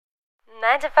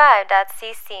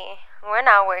9to5.cc. We're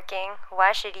not working.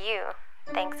 Why should you?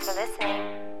 Thanks for listening.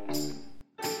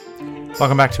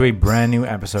 Welcome back to a brand new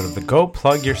episode of the Go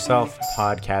Plug Yourself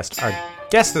podcast. Our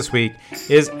guest this week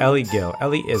is Elie Gill.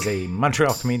 Elie is a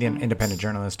Montreal comedian, independent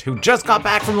journalist who just got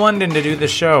back from London to do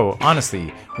this show.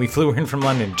 Honestly, we flew her in from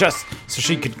London just so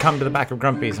she could come to the back of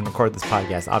Grumpy's and record this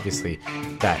podcast. Obviously,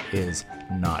 that is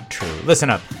not true. Listen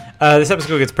up. This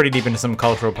episode gets pretty deep into some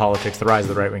cultural politics, the rise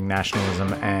of the right-wing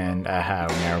nationalism, and how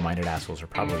narrow-minded assholes are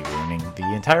probably ruining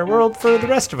the entire world for the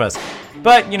rest of us.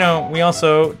 But, you know, we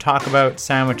also talk about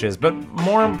sandwiches. But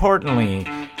more importantly,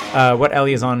 what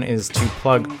Elie is on is to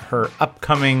plug her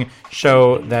upcoming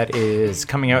show that is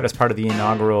coming out as part of the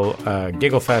inaugural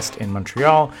Gill Fest in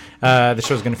Montreal. The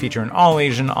show is going to feature an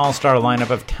all-Asian, all-star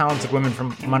lineup of talented women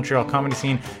from Montreal comedy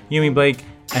scene: Yumi Blake,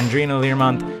 Andrina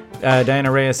Learmonth,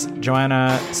 Diana Reyes,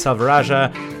 Joanna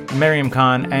Salvaraja, Mariam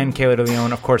Khan, and Kayla De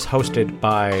Leon, of course, hosted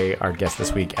by our guest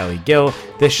this week, Elie Gill.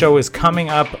 This show is coming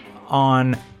up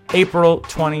on April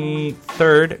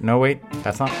 23rd. No, wait,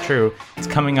 that's not true. It's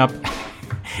coming up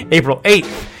April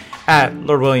 8th at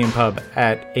Lord William Pub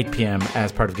at 8 p.m.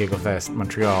 as part of Gill Fest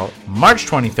Montreal. March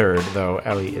 23rd, though,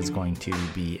 Elie is going to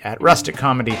be at Rustic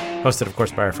Comedy, hosted, of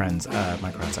course, by our friends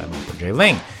Mike Ronstadt and Michael J.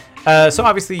 Ling. So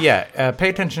obviously, pay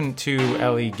attention to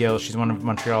Elie Gill. She's one of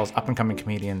Montreal's up-and-coming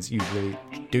comedians. You really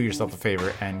do yourself a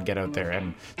favor and get out there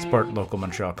and support local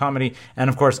Montreal comedy. And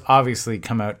of course, obviously,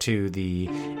 come out to the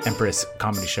Empress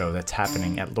Comedy Show that's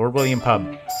happening at Lord William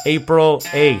Pub, April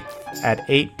 8th at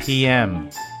 8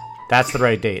 p.m. That's the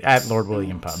right date, at Lord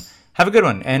William Pub. Have a good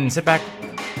one, and sit back,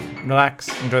 relax,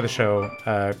 enjoy the show.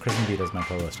 Kristen Vita is my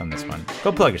co-host on this one.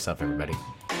 Go plug yourself, everybody.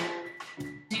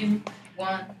 2,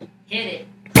 1, hit it.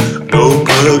 Go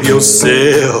plug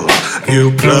yourself,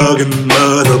 you plug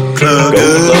another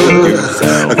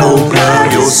plugger. Go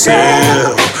plug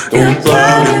yourself, you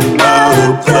plug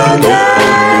another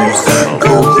plugger.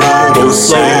 Go plug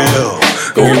yourself,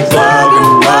 you plug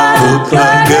another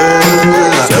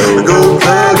plugger. Go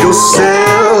plug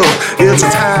yourself, it's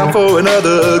time for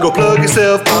another Go Plug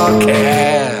Yourself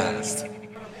podcast.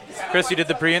 Chris, you did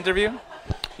the pre-interview?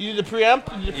 You did the preamp?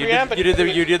 You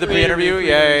did the pre-interview?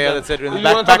 Yeah, that's it.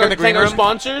 Back in the green room? Our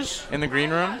sponsors? In the green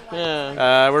room?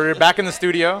 Yeah. We're back in the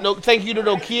studio. No, thank you to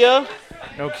Nokia.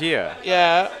 Nokia.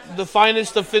 Yeah, the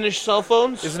finest of Finnish cell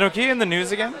phones. Is Nokia in the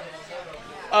news again?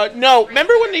 No.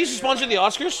 Remember when they used to sponsor the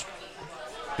Oscars?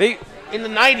 In the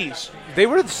 90s. They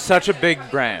were such a big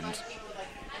brand.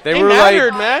 They were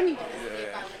mattered, like, man.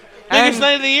 Biggest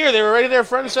night of the year. They were right there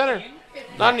front and center.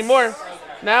 Not anymore.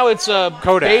 Now it's a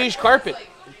Kodak. beige carpet.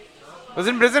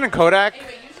 Isn't it Kodak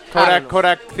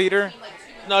Theater?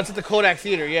 No, it's at the Kodak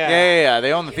Theater, yeah. Yeah.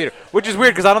 They own the theater. Which is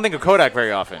weird because I don't think of Kodak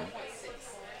very often.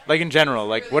 Like in general.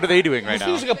 Like, what are they doing right now?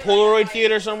 There's like a Polaroid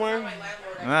theater somewhere.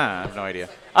 I have no idea.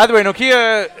 Either way,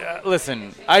 Nokia,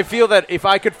 listen, I feel that if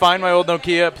I could find my old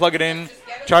Nokia, plug it in,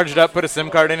 charge it up, put a SIM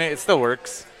card in it, it still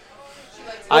works.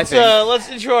 Let's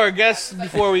intro our guests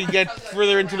before we get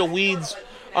further into the weeds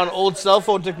on old cell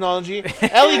phone technology.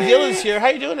 Elie Gill is here. How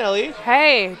you doing, Elie?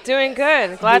 Hey, doing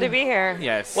good. Glad to be here.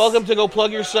 Yes. Welcome to Go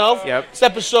Plug Yourself. Yep. It's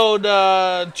episode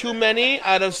too many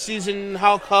out of season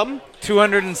How Come?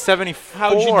 274.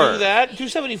 How'd you do that?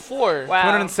 274. Wow.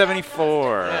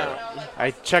 274. Yeah.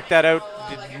 I checked that out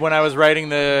when I was writing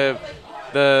the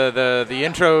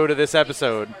intro to this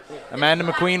episode. Amanda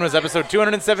McQueen was episode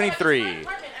 273.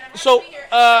 So,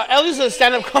 Elie's a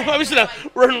stand-up comic. I'm just going to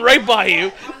run right by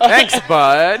you. Thanks,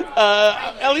 bud.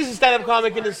 Elie's a stand-up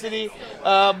comic in the city,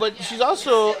 but she's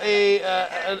also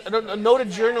a noted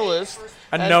journalist.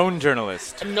 A known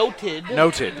journalist. A noted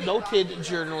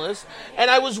journalist.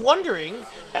 And I was wondering,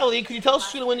 Elie, could you tell us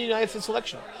who's going to win the United States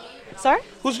election? Sorry?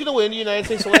 Who's going to win the United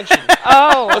States election?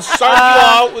 Let's start you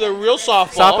out with a real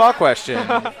softball. Softball question.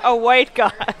 A white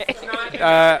guy.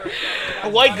 A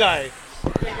white guy.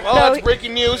 Well, that's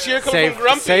breaking news here. Coming from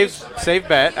Grumpy. Safe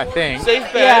bet, I think. Safe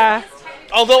bet. Yeah.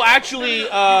 Although, actually...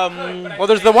 well,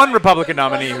 there's the one Republican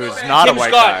nominee who's not a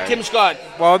white guy. Kim Scott.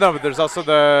 Well, no, but there's also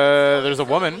there's a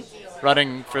woman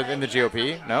running in the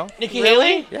GOP, no? Nikki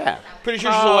Haley? Yeah. Pretty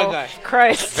sure she's a white guy.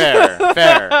 Christ. Fair.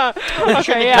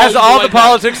 Okay, yeah. Has all the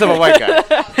politics of a white guy.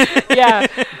 Yeah.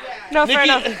 No, fair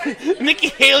enough. Nikki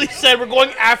Haley said we're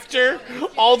going after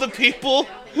all the people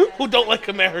who don't like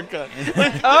America.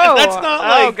 That's not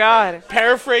like God.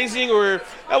 paraphrasing or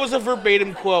that was a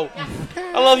verbatim quote.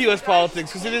 I love U.S.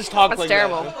 politics because it is talk That's like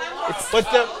terrible. that. But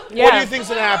what do you think's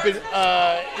going to happen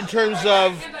in terms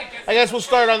of, I guess we'll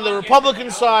start on the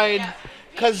Republican side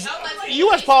because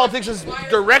U.S. politics has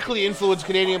directly influenced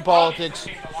Canadian politics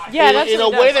Yeah, that's in a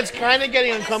what it way does. that's kind of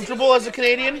getting uncomfortable as a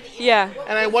Canadian. Yeah.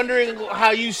 And I'm wondering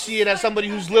how you see it as somebody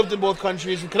who's lived in both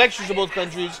countries and connections to both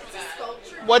countries.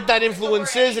 What that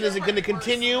influence is, and is it going to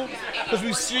continue? Because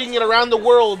we're seeing it around the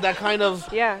world. That kind of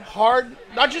hard,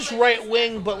 not just right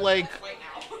wing, but like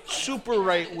super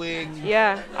right wing.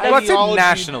 Yeah. What's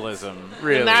nationalism,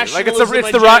 really? Like it's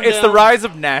the rise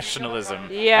of nationalism.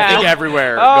 Yeah. I think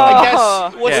everywhere. I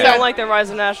guess. What's that like? The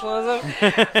rise of nationalism.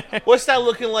 What's that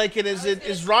looking like? And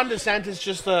is Ron DeSantis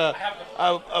just a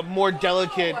more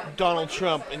delicate Donald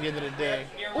Trump at the end of the day?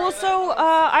 Well, so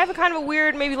I have a kind of a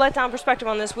weird, maybe letdown perspective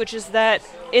on this, which is that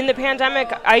in the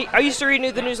pandemic, I used to read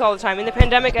the news all the time. In the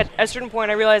pandemic, at a certain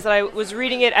point, I realized that I was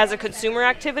reading it as a consumer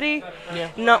activity,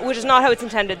 which is not how it's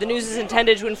intended. The news is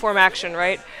intended to inform action,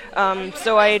 right?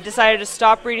 So I decided to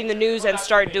stop reading the news and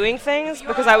start doing things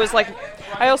because I was like,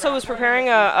 I also was preparing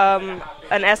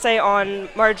an essay on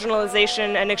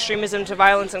marginalization and extremism to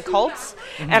violence and cults,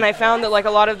 and I found that like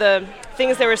a lot of the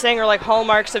things they were saying are like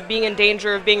hallmarks of being in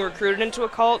danger of being recruited into a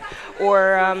cult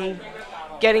or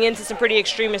getting into some pretty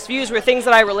extremist views were things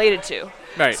that I related to.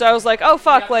 Right. So I was like, oh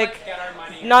fuck, like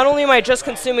not only am I just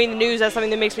consuming the news as something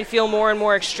that makes me feel more and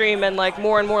more extreme and like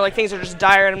more like things are just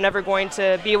dire and I'm never going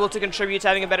to be able to contribute to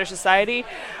having a better society,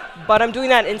 but I'm doing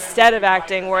that instead of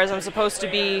acting, whereas I'm supposed to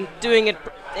be doing it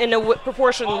in a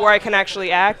proportion where I can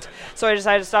actually act. So I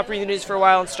decided to stop reading the news for a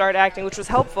while and start acting, which was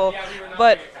helpful.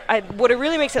 But what it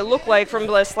really makes it look like from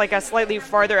this, like a slightly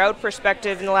farther out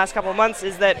perspective in the last couple of months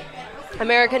is that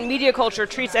American media culture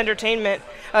treats entertainment,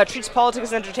 treats politics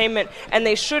as entertainment, and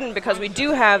they shouldn't, because we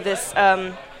do have this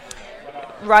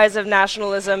rise of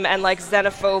nationalism and like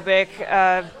xenophobic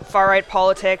far-right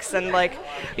politics and like,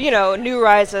 new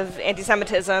rise of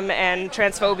anti-Semitism and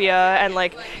transphobia and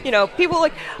like, people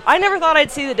like, I never thought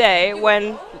I'd see the day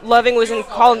when loving was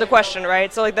called into question,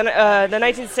 right? So like the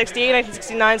 1968,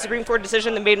 1969 Supreme Court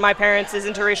decision that made my parents'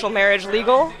 interracial marriage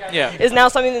legal is now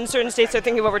something that in certain states are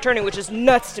thinking of overturning, which is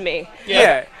nuts to me.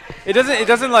 Yeah. It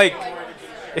doesn't like...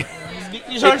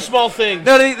 These aren't small things.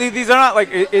 No, these are not like,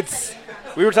 it's...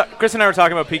 Chris and I were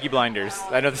talking about Peaky Blinders.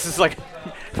 I know this is like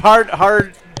hard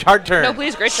turn. No,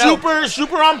 please, great show.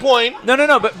 Super on point.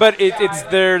 No, but it's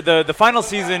the final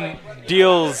season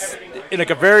deals in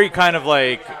like a very kind of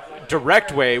like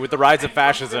direct way with the rise of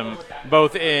fascism,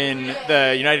 both in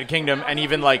the United Kingdom and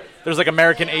even like there's like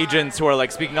American agents who are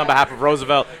like speaking on behalf of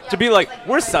Roosevelt to be like,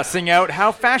 we're sussing out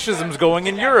how fascism's going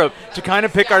in Europe to kind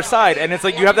of pick our side. And it's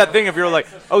like you have that thing of you're like,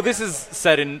 oh, this is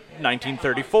set in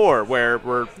 1934 where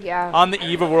we're on the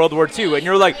eve of World War II, and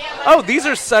you're like, oh, these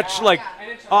are such like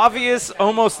obvious,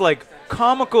 almost like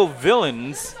comical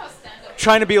villains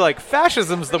trying to be like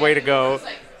fascism's the way to go.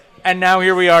 And now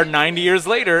here we are 90 years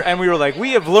later, and we were like,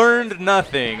 we have learned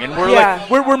nothing. And we're like,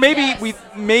 we're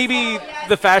maybe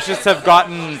the fascists have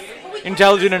gotten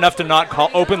intelligent enough to not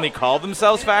openly call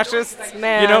themselves fascists.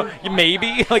 Man.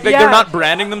 Maybe like they're not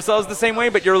branding themselves the same way,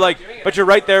 but you're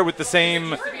right there with the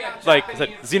same like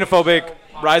xenophobic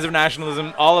rise of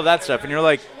nationalism, all of that stuff, and you're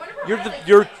like,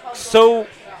 you're so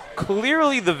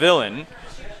clearly the villain.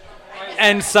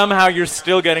 And somehow you're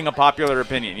still getting a popular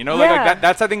opinion, like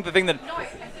that's I think the thing that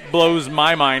blows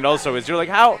my mind also is you're like,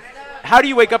 how do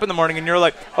you wake up in the morning and you're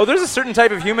like, oh, there's a certain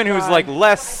type of human who's like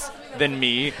less than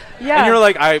me, and you're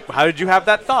like, how did you have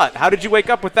that thought? How did you wake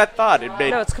up with that thought?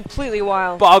 It's completely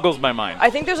wild. Boggles my mind. I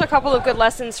think there's a couple of good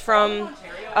lessons from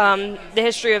the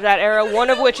history of that era, one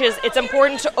of which is it's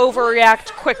important to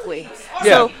overreact quickly.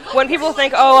 So when people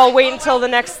think, oh, I'll wait until the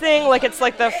next thing, like it's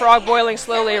like the frog boiling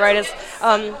slowly, right?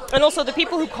 And also the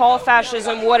people who call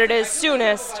fascism what it is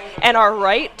soonest and are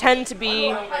right tend to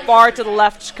be far to the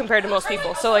left compared to most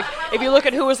people. So like if you look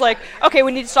at who was like, okay,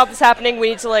 we need to stop this happening, we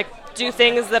need to like do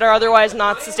things that are otherwise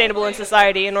not sustainable in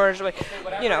society in order to,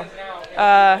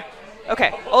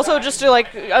 okay. Also, just to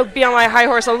like be on my high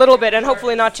horse a little bit and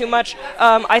hopefully not too much,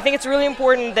 I think it's really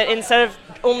important that instead of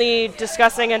only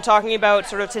discussing and talking about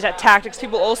sort of tactics,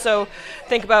 people also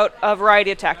think about a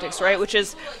variety of tactics, right? Which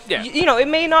is, it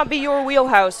may not be your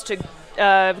wheelhouse to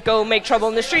go make trouble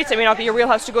in the streets. It may not be your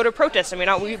wheelhouse to go to a protest. It may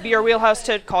not be your wheelhouse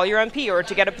to call your MP or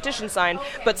to get a petition signed,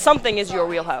 but something is your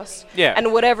wheelhouse. Yeah.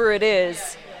 And whatever it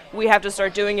is, we have to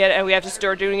start doing it, and we have to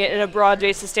start doing it in a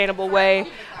broad-based, sustainable way,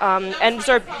 and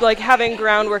start like having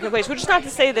groundwork in place. Which is not to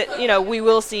say that we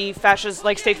will see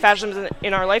state fascism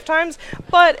in our lifetimes,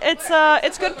 but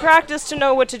it's good practice to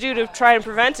know what to do to try and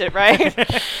prevent it, right?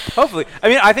 Hopefully, I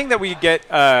mean, I think that we get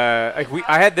I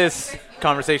had this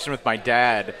conversation with my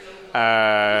dad,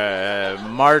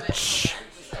 March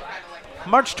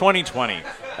 2020,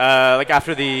 like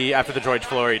after the George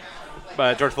Floyd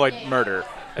murder.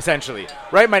 Essentially,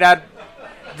 right? My dad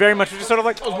very much was just sort of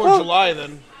like, it was more July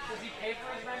then.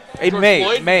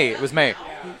 May. It was May.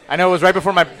 I know it was right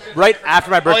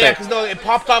after my birthday. Oh yeah, because it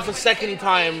popped off a second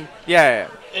time. Yeah.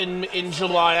 In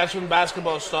July, that's when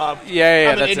basketball stopped.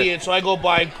 Yeah. I'm an idiot, so I go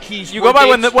by key. You go by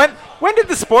when did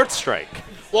the sports strike?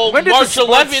 Well, when did March the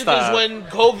 11th is when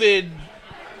COVID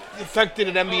affected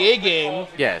an NBA game.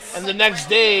 Yes. And the next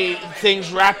day,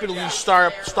 things rapidly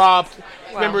stopped. Wow.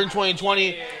 Remember in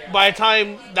 2020, by the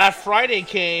time that Friday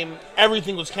came,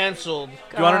 everything was canceled.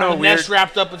 Do you want to know a weird? Nest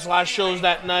wrapped up its last shows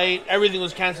that night. Everything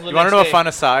was canceled. You want to know a fun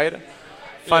aside?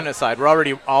 Aside. We're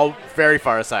already all very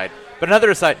far aside. But another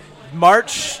aside.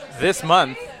 March this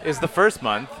month is the first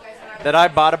month that I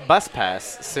bought a bus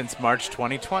pass since March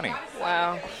 2020.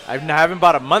 Wow. I haven't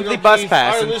bought a monthly bus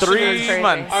pass in 3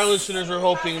 months. Our listeners were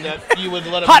hoping that you would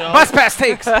let them Hot know. bus pass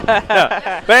takes! No.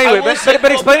 But anyway,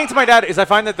 but explaining to my dad is I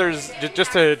find that there's,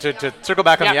 just to circle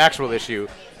back on the actual issue,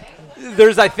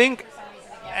 there's, I think,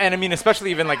 and I mean,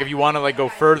 especially even, like, if you want to, like, go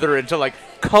further into, like,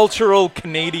 cultural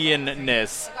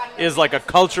Canadianness is, like, a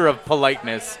culture of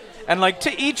politeness. And, like,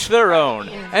 to each their own.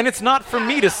 And it's not for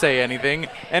me to say anything.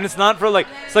 And it's not for, like,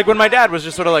 it's like when my dad was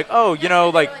just sort of like, oh, you know,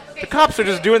 like, the cops are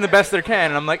just doing the best they can.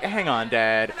 And I'm like, hang on,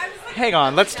 Dad. Hang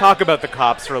on. Let's talk about the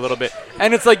cops for a little bit.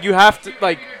 And it's like you have to,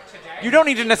 like, you don't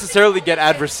need to necessarily get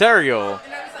adversarial.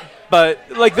 But,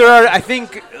 like, there are, I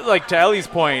think, like, to Ellie's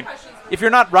point, if you're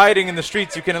not rioting in the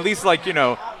streets, you can at least, like, you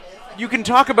know, you can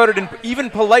talk about it in even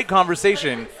polite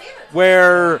conversation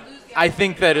where I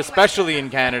think that especially in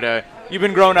Canada, you've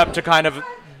been grown up to kind of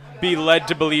be led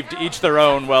to believe to each their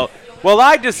own. Well,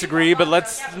 I disagree, but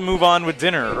let's move on with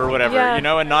dinner or whatever, you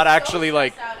know, and not actually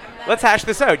like, let's hash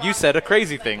this out. You said a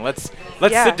crazy thing. Let's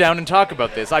sit down and talk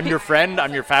about this. I'm your friend.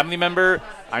 I'm your family member.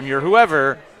 I'm your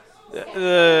whoever.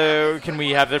 Can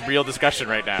we have the real discussion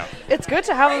right now? It's good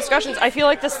to have discussions. I feel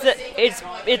like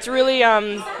it's really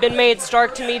been made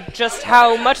stark to me just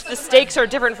how much the stakes are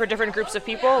different for different groups of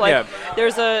people. Like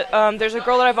there's a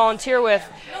girl that I volunteer with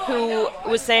who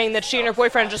was saying that she and her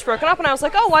boyfriend had just broken up, and I was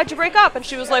like, oh, why'd you break up? And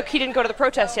she was like, he didn't go to the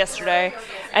protest yesterday,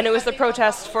 and it was the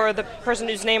protest for the person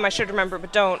whose name I should remember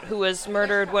but don't, who was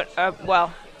murdered.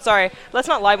 Sorry, let's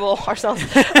not libel ourselves.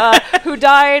 Who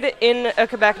died in a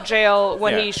Quebec jail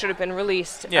when he should have been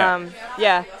released. And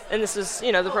this is,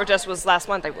 the protest was last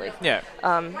month, I believe.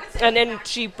 And then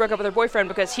she broke up with her boyfriend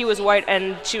because he was white,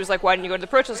 and she was like, why didn't you go to the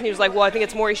protest? And he was like, well, I think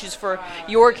it's more issues for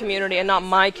your community and not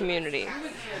my community.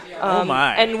 Oh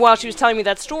my. And while she was telling me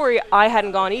that story, I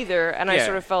hadn't gone either, and I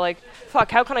sort of felt like, fuck,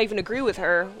 how can I even agree with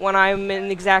her when I'm in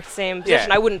the exact same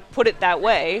position? I wouldn't put it that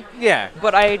way.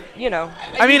 But I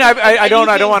mean, I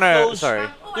don't want to. Sorry.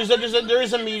 There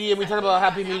is a medium. We talked about a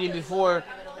happy medium before,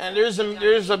 and there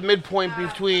is a midpoint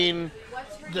between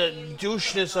the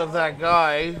doucheness of that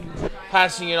guy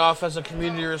passing it off as a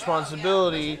community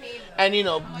responsibility, and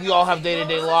we all have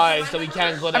day-to-day lives that we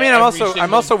can't go to. I mean,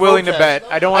 I'm also willing to bet.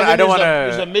 I don't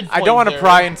want to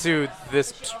pry into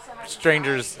this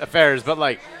stranger's affairs, but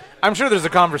like, I'm sure there's a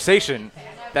conversation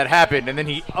that happened, and then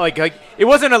he like it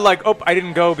wasn't a like, oh, I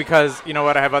didn't go because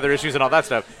I have other issues and all that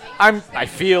stuff. I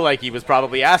feel like he was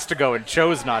probably asked to go and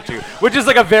chose not to, which is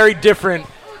like a very different,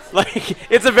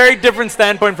 like, it's a very different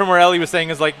standpoint from where Elie was saying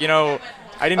is like, I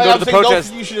didn't go to the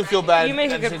protest. No, you shouldn't feel bad. You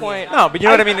make a good point. No, but you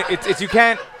know what I mean. It's you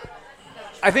can't.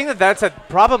 I think that's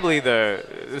probably the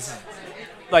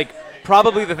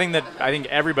thing that I think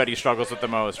everybody struggles with the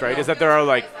most, right? Is that there are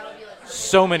like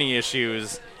so many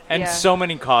issues and so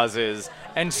many causes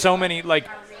and so many, like,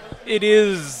 it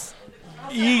is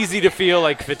easy to feel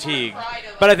like fatigue.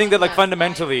 But I think that, like,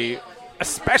 fundamentally,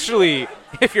 especially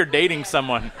if you're dating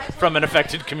someone from an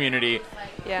affected community,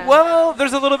 well,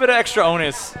 there's a little bit of extra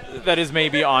onus that is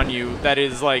maybe on you that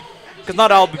is like, because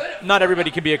not everybody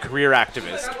can be a career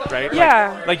activist, right?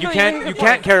 Like you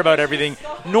can't care about everything,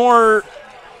 nor,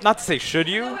 not to say should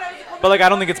you, but like I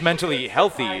don't think it's mentally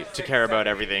healthy to care about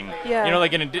everything.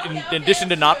 Like in addition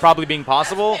to not probably being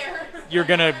possible, you're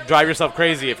gonna drive yourself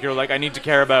crazy if you're like, I need to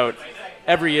care about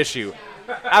every issue.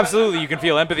 Absolutely, you can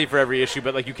feel empathy for every issue,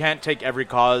 but like you can't take every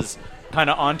cause kind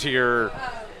of onto your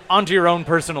own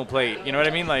personal plate. You know what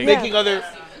I mean? Like making other,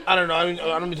 I don't know.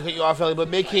 I don't mean to cut you off, Elie, but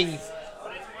making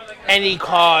any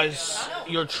cause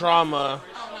your trauma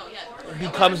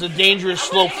becomes a dangerous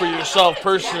slope for yourself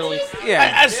personally.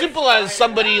 As simple as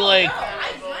somebody like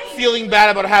feeling bad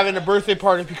about having a birthday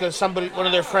party because one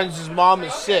of their friends' mom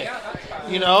is sick.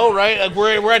 Right? Like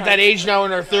we're at that age now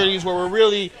in our 30s where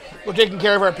we're taking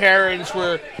care of our parents.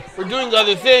 We're doing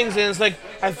other things, and it's like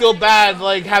I feel bad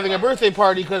like having a birthday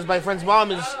party because my friend's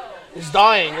mom is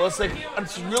dying. Well,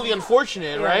 it's really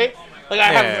unfortunate, right? Like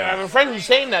I have a friend who's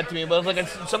saying that to me, but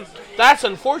it's like that's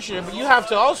unfortunate. But you have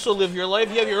to also live your life.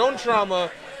 You have your own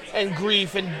trauma. and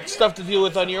grief and stuff to deal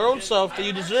with on your own self, that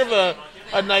you deserve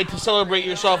a night to celebrate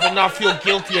yourself and not feel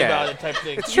guilty about it type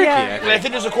thing. It's tricky. And I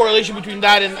think there's a correlation between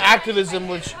that and activism,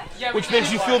 which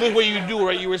makes you feel the way you do,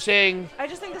 right? You were saying... I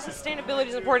just think the sustainability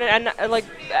is important, and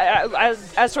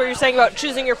as to what you're saying about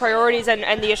choosing your priorities and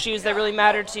the issues that really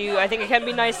matter to you, I think it can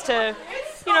be nice to,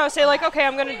 say like, okay,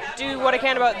 I'm going to do what I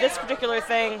can about this particular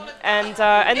thing, and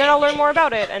then I'll learn more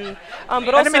about it. And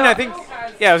but also, I think,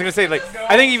 I was going to say, like,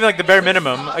 I think even like the bare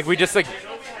minimum, like we just like,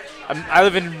 I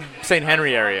live in St.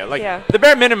 Henry area. Like the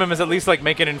bare minimum is at least like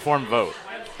make an informed vote.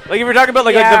 Like if we're talking about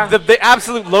like the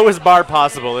absolute lowest bar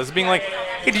possible is being like,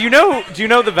 hey, do you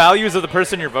know the values of the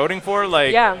person you're voting for?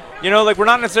 Like like we're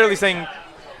not necessarily saying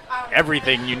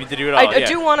everything you need to do it all. I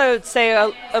do want to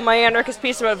say my anarchist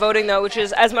piece about voting though, which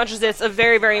is as much as it's a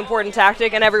very, very important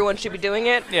tactic and everyone should be doing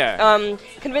it.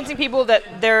 Convincing people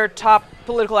that their top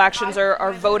political actions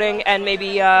are voting and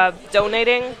maybe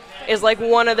donating is like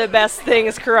one of the best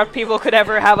things corrupt people could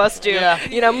ever have us do.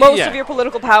 Most of your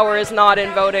political power is not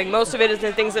in voting. Most of it is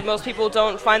in things that most people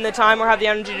don't find the time or have the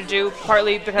energy to do,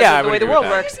 partly because of the way the world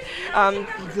works.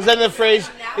 Because then the phrase,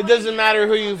 it doesn't matter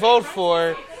who you vote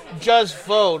for, just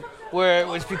vote,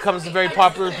 which becomes a very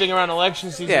popular thing around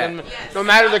election season, no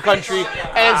matter the country.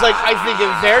 And it's like, I think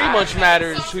it very much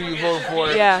matters who you vote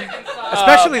for.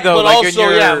 Especially though, but like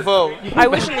also, vote. I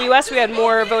wish in the U.S. we had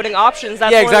more voting options.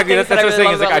 That's exactly. That's what I was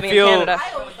saying. Is like I feel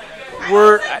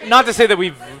we're not to say that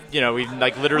we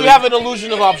like literally we have an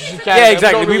illusion of options in Canada. Yeah,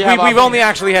 exactly. We've only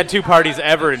actually had two parties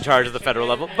ever in charge of the federal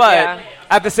level, but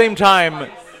at the same time,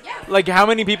 like how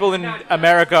many people in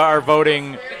America are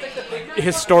voting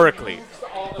historically?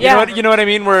 You know what I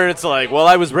mean? Where it's like, well,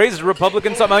 I was raised a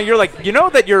Republican. Something you're like,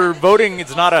 that you're voting.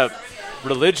 It's not a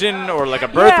religion or like a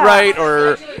birthright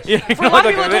or for a lot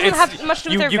of people, it doesn't have much to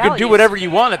do with their you values. can do whatever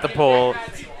you want at the poll,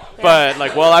 but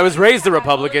like, well, I was raised a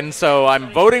Republican, so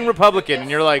I'm voting Republican, and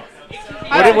you're like,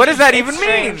 what does that even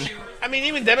mean? I mean,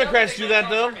 even Democrats do that,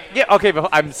 though. Yeah, okay, but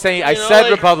I'm saying I said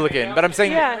like Republican, but I'm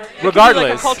saying regardless. It can be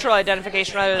like a cultural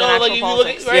identification rather than actual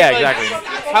politics. Exactly.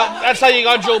 That's how you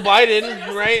got Joe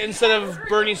Biden, right? Instead of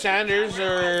Bernie Sanders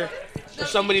or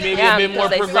somebody maybe a bit more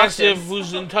progressive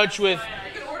who's in touch with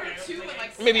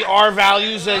maybe our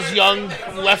values as young,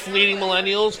 left-leaning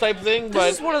millennials type thing. But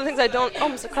this is one of the things I don't... Oh,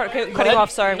 I'm cutting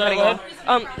off. Sorry, I'm cutting off.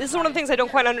 This is one of the things I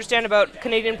don't quite understand about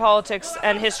Canadian politics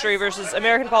and history versus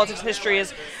American politics and history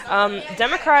is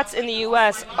Democrats in the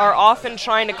U.S. are often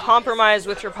trying to compromise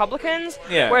with Republicans,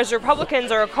 whereas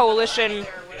Republicans are a coalition,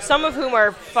 some of whom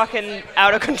are fucking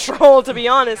out of control, to be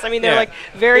honest. I mean, they're like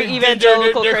very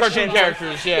evangelical they're Christians.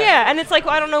 Characters, and it's like,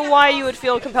 I don't know why you would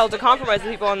feel compelled to compromise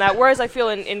with people on that, whereas I feel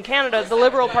in Canada, the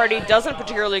Liberal Party doesn't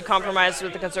particularly compromise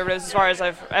with the Conservatives as far as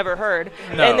I've ever heard.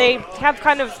 No. And they have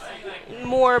kind of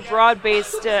more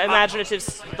broad-based,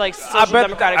 imaginative, like, social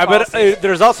democratic policies. But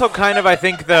there's also kind of, I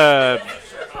think, the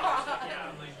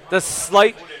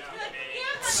slight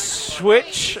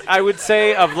switch, I would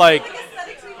say, of like,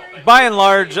 by and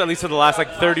large, at least for the last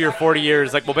like 30 or 40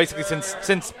 years, like, well, basically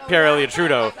since Pierre Elliott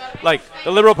Trudeau, like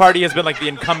the Liberal Party has been like the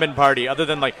incumbent party, other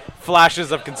than like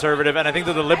flashes of conservative. And I think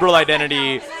that the Liberal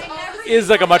identity is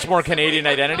like a much more Canadian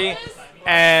identity,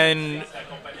 and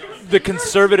the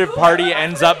Conservative Party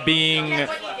ends up being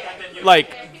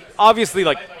like obviously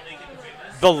like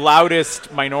the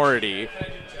loudest minority.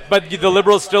 But the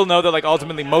Liberals still know that like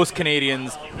ultimately most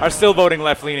Canadians are still voting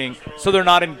left-leaning, so they're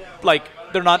not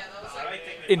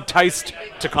enticed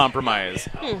to compromise.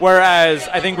 Whereas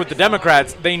I think with the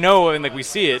Democrats, they know, and like we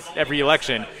see it every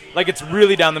election, like it's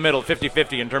really down the middle,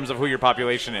 50-50 in terms of who your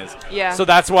population is. So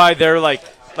that's why they're like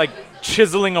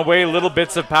chiseling away little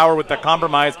bits of power with the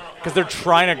compromise, because they're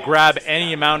trying to grab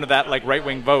any amount of that like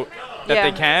right-wing vote that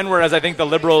they can. Whereas I think the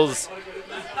Liberals,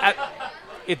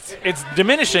 it's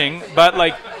diminishing, but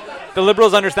like the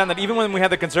Liberals understand that even when we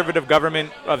had the Conservative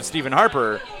government of Stephen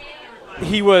Harper,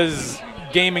 he was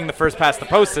gaming the first past the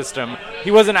post system.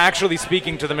 He wasn't actually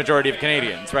speaking to the majority of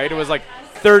Canadians, right? It was like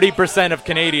 30% of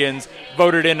Canadians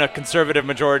voted in a Conservative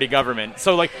majority government.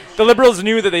 So like the Liberals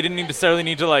knew that they didn't necessarily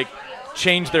need to like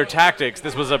change their tactics.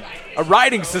 This was a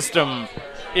riding system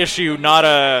issue, not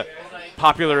a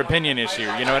popular opinion issue.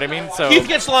 You know what I mean? So Keith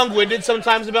gets long-winded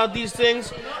sometimes about these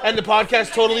things, and the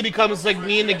podcast totally becomes like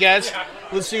me and the guest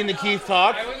listening to Keith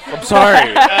talk. I'm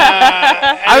sorry.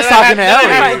 I was talking to Elie.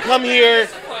 I have to come here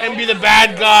and be the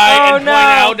bad guy and point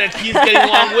out that Keith's getting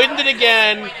long-winded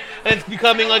again, and it's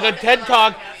becoming like a TED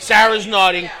Talk. Sarah's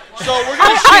nodding. So we're going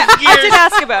to shift gears. I did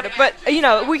ask about it, but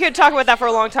we could talk about that for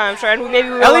a long time, sure. And maybe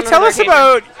Elie, tell us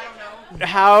about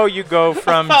how you go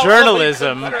from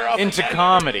journalism into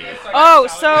comedy. Oh,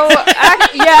 so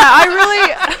I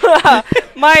really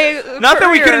my Not that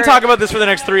we career- couldn't talk about this for the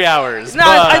next 3 hours. No,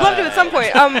 but I'd love to at some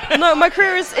point. No, my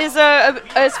career is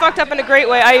fucked up in a great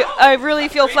way. I really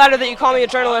feel flattered that you call me a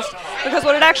journalist, because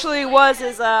what it actually was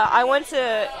is I went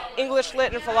to English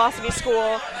Lit and philosophy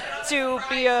school to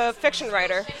be a fiction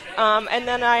writer, and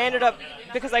then I ended up,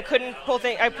 because I couldn't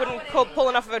pull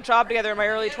enough of a job together in my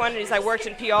early 20s. I worked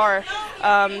in PR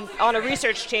on a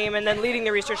research team, and then leading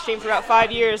the research team for about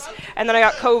 5 years, and then I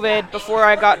got COVID before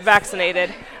I got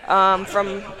vaccinated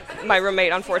from my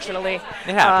roommate, unfortunately.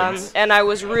 It happens. And I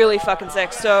was really fucking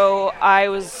sick, so I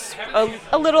was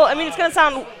a little, I mean, it's going to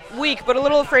sound weak, but a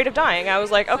little afraid of dying. I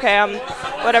was like, okay, I'm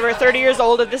 30 years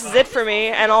old, if this is it for me,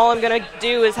 and all I'm going to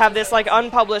do is have this like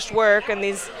unpublished work and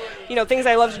these, things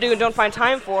I love to do and don't find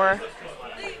time for.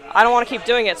 I don't want to keep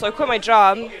doing it, so I quit my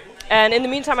job. And in the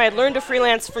meantime, I had learned to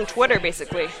freelance from Twitter,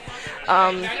 basically,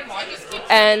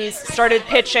 and started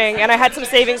pitching. And I had some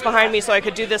savings behind me, so I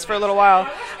could do this for a little while.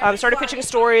 Started pitching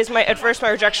stories. At first, my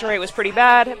rejection rate was pretty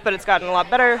bad, but it's gotten a lot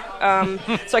better.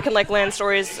 So I can land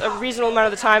stories a reasonable amount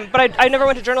of the time. But I never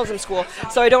went to journalism school,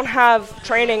 so I don't have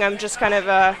training. I'm just kind of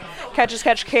catch as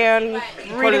catch can,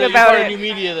 reading about it. New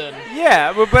media, then.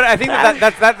 Yeah, but I think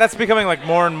that's becoming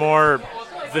more and more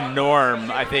the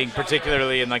norm, I think,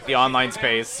 particularly in the online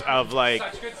space of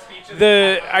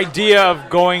the idea of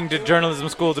going to journalism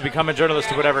school to become a journalist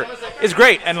or whatever is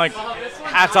great, and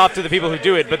hats off to the people who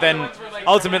do it, but then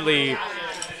ultimately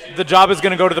the job is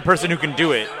going to go to the person who can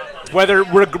do it,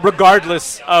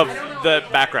 regardless of the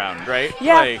background, right?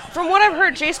 Yeah, from what I've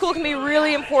heard, J-School can be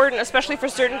really important, especially for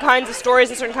certain kinds of stories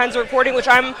and certain kinds of reporting, which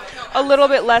I'm a little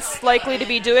bit less likely to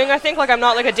be doing, I think. I'm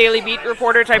not a daily beat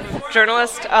reporter type of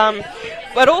journalist.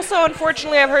 But also,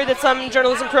 unfortunately, I've heard that some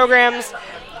journalism programs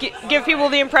give people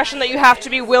the impression that you have to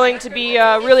be willing to be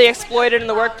really exploited in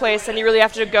the workplace, and you really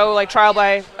have to go trial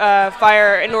by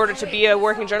fire in order to be a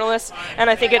working journalist. And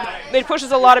I think it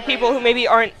pushes a lot of people who maybe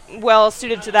aren't well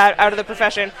suited to that out of the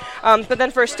profession. But then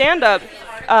for stand-up,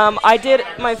 I did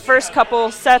my first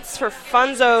couple sets for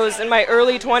Funzos in my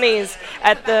early 20s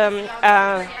at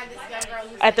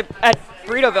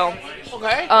Burritoville.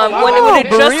 Okay. When it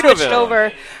just switched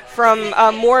over from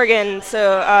Morgan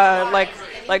to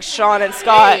like Sean and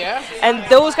Scott, and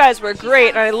those guys were great,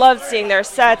 and I loved seeing their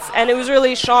sets, and it was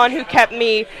really Sean who kept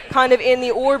me kind of in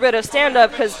the orbit of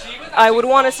stand-up, because I would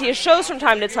want to see his shows from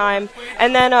time to time.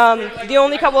 And then the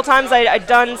only couple of times I'd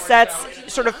done sets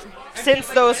sort of since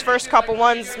those first couple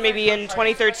ones, maybe in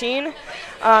 2013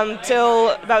 till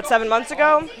about 7 months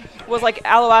ago, was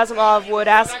Alo Asimov would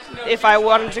ask if I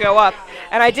wanted to go up.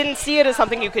 And I didn't see it as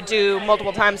something you could do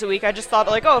multiple times a week. I just thought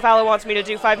if Alo wants me to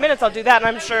do 5 minutes, I'll do that. And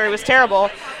I'm sure it was terrible.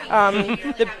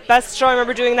 The best show I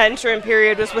remember doing that interim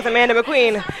period was with Amanda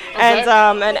McQueen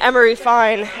and Emery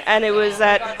Fine. And it was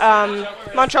at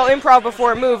Montreal Improv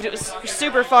before it moved. It was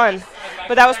super fun.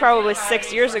 But that was probably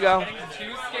 6 years ago.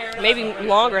 Maybe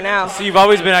longer now. So you've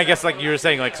always been, I guess, you were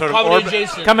saying, sort of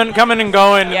coming and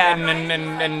going,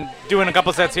 and doing a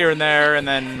couple sets here and there, and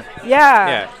then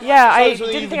I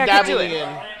didn't think I could do it.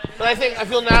 But I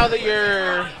feel now that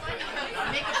you're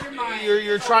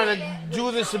trying to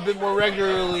do this a bit more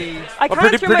regularly.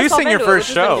 Producing your first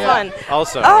show,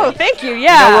 also. Oh, thank you.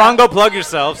 Yeah. We're on Go Plug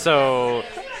Yourself, so you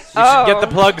should get the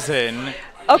plugs in.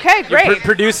 Okay, great. You're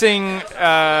producing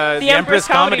the Empress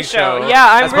Comedy Show. Yeah,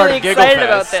 I'm really excited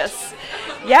about this.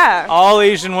 Yeah. All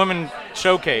Asian Women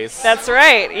Showcase. That's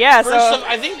right. Yeah. So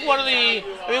I think we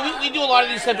do a lot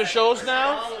of these type of shows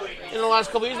now in the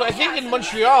last couple of years, but I think in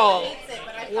Montreal,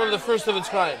 one of the first of its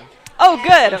kind. Oh,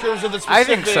 good. In terms of the specific. I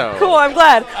think so. Cool. I'm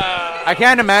glad. I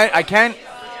can't imagine. I can't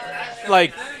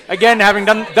again, having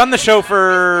done the show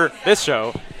for this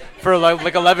show for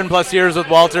 11 plus years with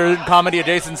Walter, comedy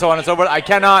adjacent, so on and so forth. I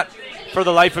cannot, for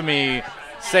the life of me,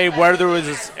 say where there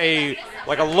was a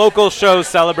local show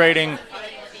celebrating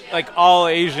all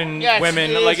Asian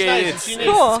women. It's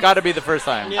cool. It's got to be the first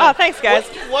time. Yeah. Oh, thanks, guys.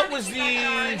 What was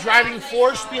the driving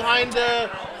force behind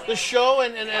the show,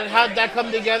 and how did that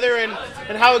come together, and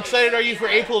how excited are you for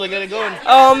April to get it going?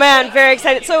 Oh man, very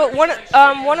excited. So one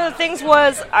of the things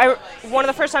was one of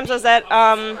the first times was at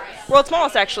World's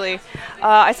Smallest, actually.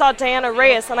 I saw Diana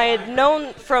Reyes, and I had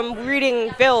known from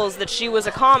reading bills that she was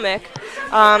a comic,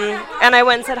 and I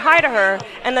went and said hi to her.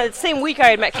 And the same week I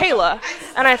had met Kayla,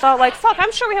 and I thought fuck,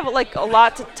 I'm sure we have a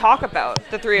lot to talk about,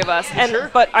 the three of us,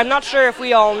 but I'm not sure if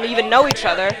we all even know each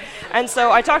other. And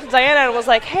so I talked to Diana and was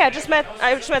like, hey, I just met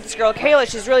this girl, Kayla.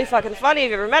 She's really fucking funny.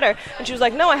 Have you ever met her? And she was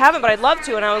like, no, I haven't, but I'd love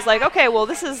to. And I was like, okay, well,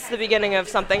 this is the beginning of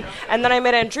something. And then I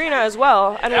met Andrina as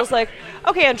well. And I was like,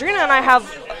 okay, Andrina and I have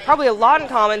probably a lot in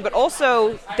common, but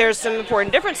also there's some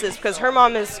important differences because her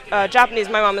mom is Japanese,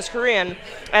 my mom is Korean,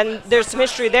 and there's some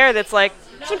history there that's like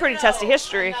some pretty testy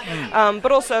history.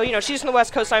 But also, she's from the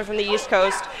West Coast, I'm from the East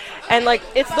Coast, and like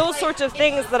it's those sorts of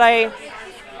things that I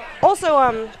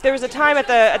also. There was a time at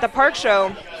the park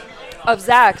show of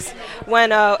Zach's when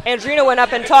Andrina went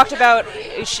up and talked about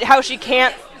how she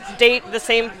can't date the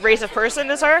same race of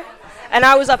person as her. And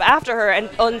I was up after her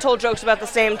and told jokes about the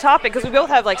same topic because we both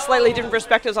have like slightly different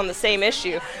perspectives on the same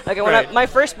issue. Like I went up, my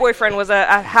first boyfriend was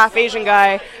a half Asian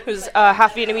guy who's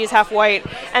half Vietnamese, half white,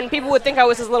 and people would think I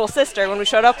was his little sister when we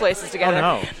showed up places together.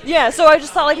 Oh, no. Yeah, so I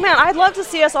just thought like, man, I'd love to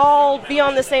see us all be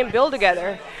on the same bill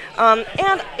together.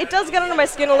 And it does get under my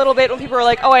skin a little bit when people are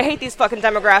like, oh, I hate these fucking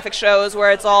demographic shows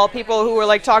where it's all people who are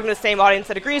like talking to the same audience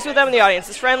that agrees with them, and the audience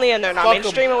is friendly, and they're not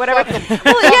mainstream or whatever.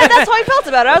 Well, yeah, that's how I felt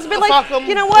about it. I was a bit like,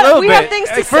 you know what, we have things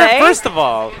to say. First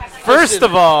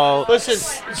of all, listen,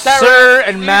 sir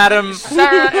and madam.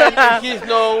 Sarah and Keith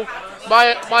know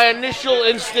my initial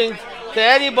instinct to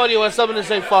anybody who has something to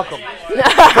say, fuck them.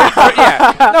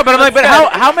 Yeah. No, but I'm like, but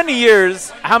how many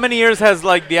years has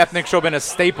like the ethnic show been a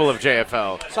staple of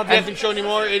JFL? It's not the ethnic show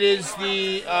anymore. It is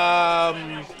the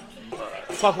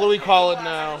fuck. What do we call it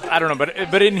now? I don't know,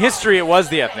 but in history it was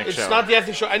the ethnic show. It's not the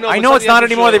ethnic show. I know it's not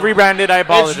anymore. They've rebranded. I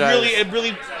apologize. It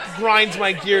really grinds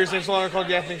my gears. It's no longer called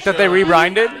the ethnic show. That they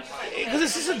rebranded? Because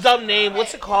it's just a dumb name.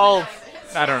 What's it called?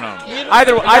 I don't know.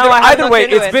 Either way,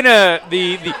 it's been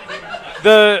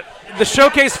the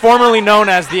showcase formerly known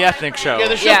as the ethnic show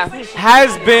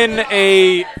has been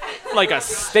a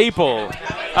staple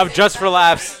of Just for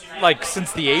Laughs like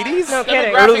since the 80s. No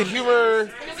kidding. Early humor.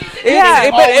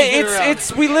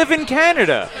 It's we live in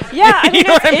Canada. Yeah, I mean, you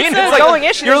know what I mean? It's a going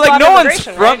issue. You're There's like a lot no of one's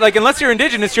immigration, from right? like unless you're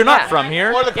indigenous, you're not from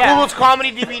here. One of the coolest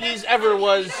comedy DVDs ever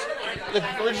was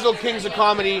the original Kings of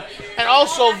Comedy, and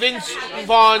also Vince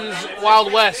Vaughn's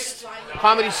Wild West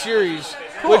comedy series,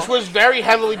 which was very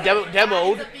heavily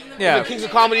demoed. Yeah. The Kings of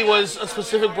Comedy was a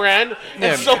specific brand,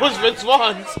 and so was Vince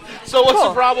Vaughn's. So what's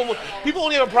the problem? People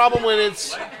only have a problem when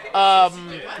it's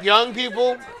young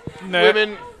people,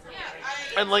 women,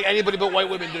 and like anybody but white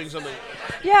women doing something.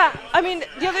 Yeah, I mean,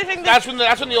 the other thing that's when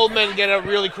the old men get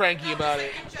really cranky about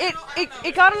it.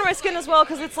 It got under my skin as well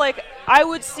because it's like I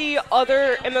would see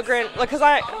other immigrant, like, because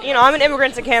I'm an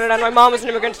immigrant to Canada and my mom was an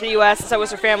immigrant to the U.S. so was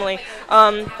her family.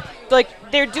 Like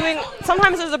they're doing,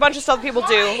 sometimes there's a bunch of stuff people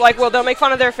do, like, well, they'll make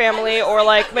fun of their family or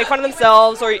like make fun of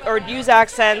themselves or use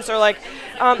accents or like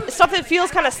stuff that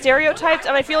feels kind of stereotyped,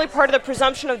 and I feel like part of the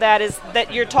presumption of that is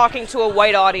that you're talking to a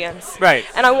white audience. Right.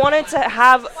 And I wanted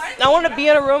to be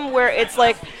in a room where it's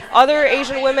like other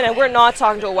Asian women and we're not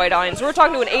talking to a white audience. We're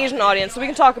talking to an Asian audience, so we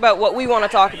can talk about what we want to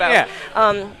talk about. Yeah.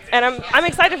 And I'm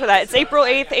excited for that. It's April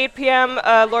 8th, 8 p.m.,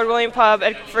 Lord William Pub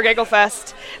for Giggle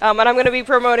Fest. And I'm going to be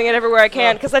promoting it everywhere I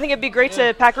can because I think it'd be great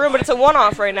to pack a room, but it's a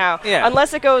one-off right now. Yeah.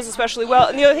 Unless it goes especially well.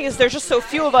 And the other thing is there's just so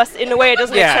few of us, in a way it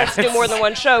doesn't make sense to do more than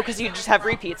one show because you just have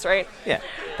repeats, right? Yeah.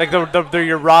 Like they're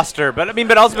your roster.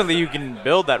 But ultimately you can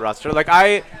build that roster. Like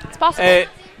it's possible.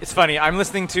 It's funny. I'm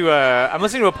listening to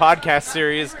a podcast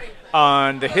series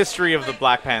on the history of the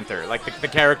Black Panther, like the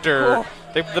character,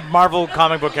 the Marvel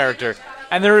comic book character.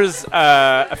 And there is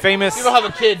a famous... You don't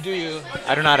have a kid, do you?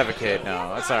 I do not have a kid,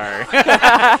 no. Sorry.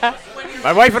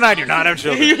 My wife and I do not have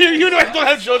children. You don't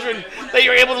have children that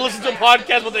you're able to listen to a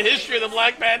podcast about the history of the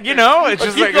Black Panther. You know, it's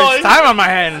just like there's time on my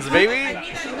hands, baby.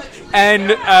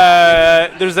 And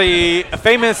there's a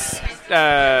famous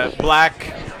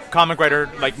black comic writer,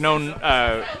 like known...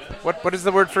 what is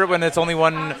the word for it when it's only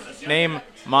one name?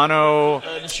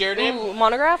 The share name? Ooh,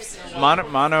 monographs?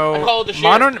 Mono... I call it the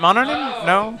share. Mononym?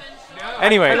 No?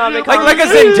 Anyway, like a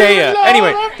Zendaya.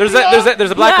 Anyway, there's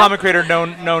a black comic creator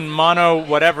known Mono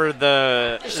whatever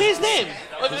the... Say his name.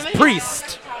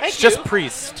 Priest. Thank just you.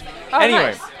 Priest. Oh,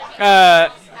 anyway,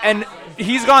 nice. And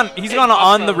he's gone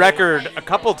on the record a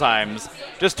couple times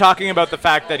just talking about the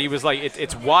fact that he was like,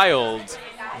 it's wild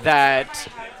that,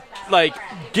 like,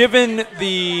 given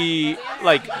the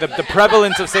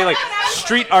prevalence of, say, like,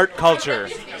 street art culture,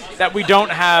 that we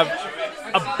don't have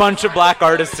a bunch of black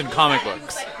artists in comic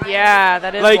books. Yeah,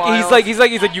 that is like wild. he's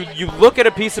like you look at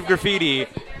a piece of graffiti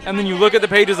and then you look at the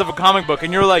pages of a comic book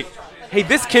and you're like, hey,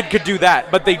 this kid could do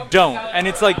that, but they don't. And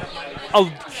it's like a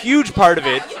huge part of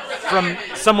it from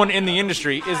someone in the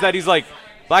industry is that he's like,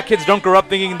 black kids don't grow up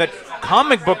thinking that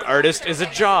comic book artist is a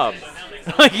job.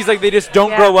 Like he's like, they just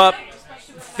don't grow up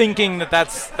thinking that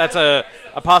that's a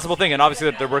possible thing, and obviously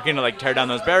that they're working to like tear down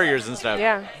those barriers and stuff.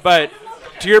 Yeah. But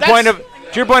to your point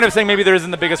of saying maybe there isn't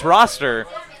the biggest roster,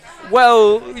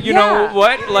 well, you know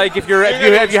what? Like if you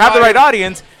have the right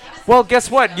audience, Well, guess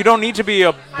what? You don't need to be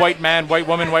a white man, white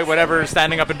woman, white whatever,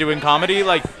 standing up and doing comedy.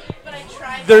 Like,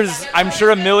 there's, I'm sure,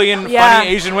 a million funny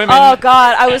Asian women. Oh,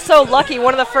 God. I was so lucky.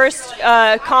 One of the first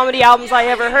comedy albums I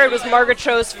ever heard was Margaret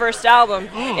Cho's first album.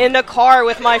 In the car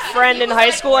with my friend in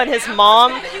high school and his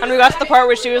mom. And we got to the part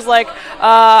where she was like,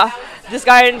 this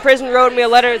guy in prison wrote me a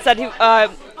letter that said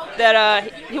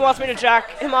he wants me to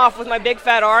jack him off with my big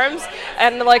fat arms.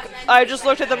 And, like, I just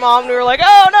looked at the mom and we were like,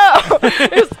 oh, no.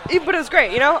 But it was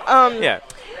great, you know? Yeah.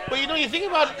 But, you know, you think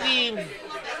about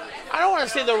I don't want to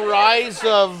say the rise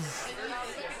of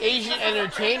Asian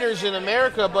entertainers in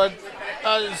America, but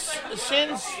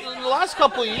since the last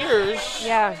couple of years,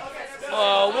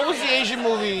 what was the Asian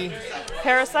movie?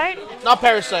 Parasite? Not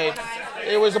Parasite.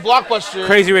 It was a blockbuster.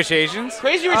 Crazy Rich Asians?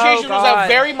 Crazy Rich Asians was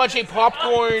very much a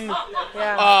popcorn.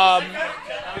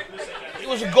 It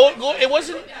was a it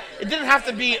wasn't. It didn't have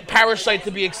to be Parasite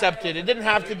to be accepted. It didn't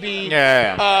have to be. It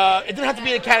didn't have to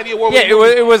be an Academy Award. Yeah,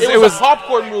 it was a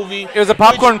popcorn movie. It was a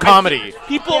popcorn comedy.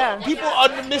 People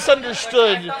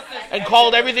misunderstood and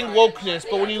called everything wokeness,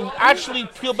 but when you actually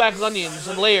peel back onions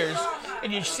and layers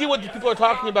and you see what the people are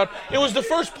talking about, it was the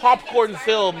first popcorn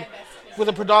film with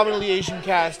a predominantly Asian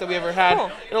cast that we ever had.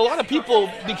 Cool. And a lot of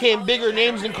people became bigger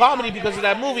names in comedy because of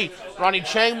that movie. Ronnie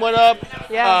Chang went up.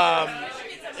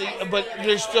 But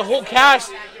there's the whole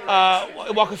cast.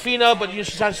 Wakafina, but she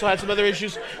still had some other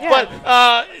issues. Yeah.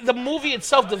 But the movie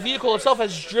itself, the vehicle itself,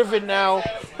 has driven now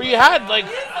where you had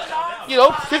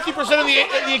 50% of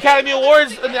the Academy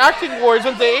Awards and the acting awards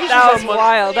went to Asians. That was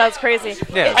wild. That was crazy.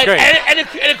 Yeah, it's great. And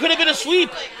it could have been a sweep.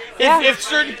 If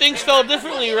certain things fell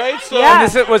differently, right? So and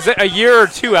this was a year or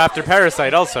two after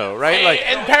Parasite also, right?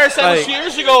 And Parasite was 2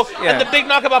 years ago, and the big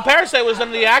knock about Parasite was none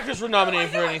of the actors were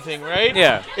nominated for anything, right?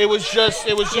 Yeah. It was just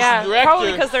the director.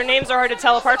 Probably because their names are hard to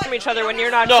tell apart from each other when you're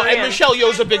not Korean. And Michelle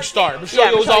Yeoh's a big star.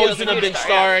 Michelle Yeoh's always been a big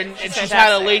star, and she's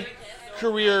had a late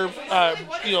career,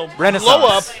 Renaissance. blow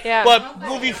up. Yeah. But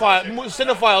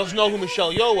cinephiles know who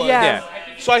Michelle Yeoh was. Yeah.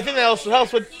 So I think that also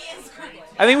helps. But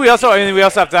I think we also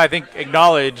have to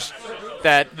acknowledge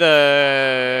that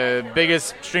the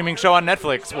biggest streaming show on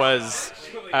Netflix was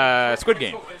Squid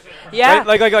Game. Yeah.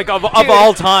 Right? Like of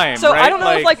all time. So right? I don't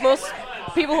know if most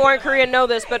people who aren't Korean know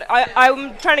this, but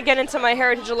I'm trying to get into my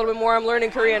heritage a little bit more. I'm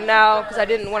learning Korean now because I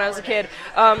didn't when I was a kid.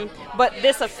 But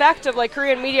this effect of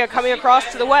Korean media coming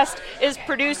across to the West is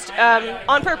produced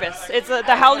on purpose. It's the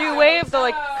Hallyu wave,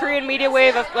 the Korean media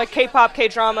wave of K-pop,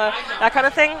 K-drama, that kind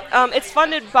of thing. It's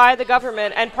funded by the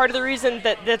government, and part of the reason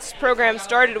that this program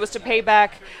started was to pay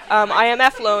back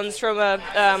IMF loans from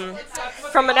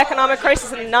an economic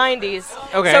crisis in the 90s.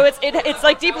 Okay. So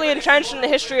it's deeply entrenched in the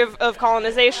history of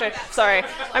colonization. Sorry,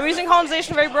 I'm using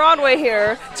colonization very broad way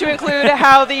here to include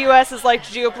how the U.S. is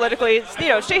geopolitically,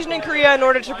 stationed in Korea in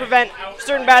order to prevent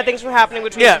certain bad things from happening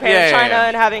between Japan and China,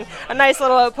 and having a nice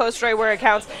little outpost right where it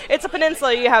counts. It's a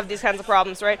peninsula. You have these kinds of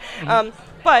problems, right?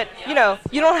 But you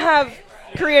don't have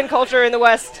Korean culture in the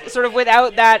West sort of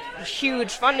without that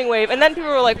huge funding wave. And then people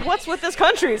were like, what's with this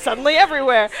country suddenly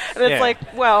everywhere? And it's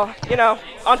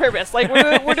on purpose.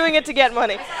 We're doing it to get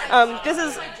money.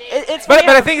 It's But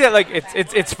I think that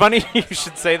it's funny you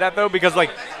should say that though, because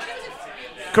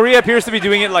Korea appears to be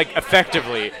doing it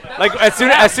effectively. As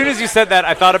soon as you said that,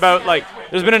 I thought about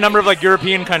there's been a number of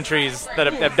European countries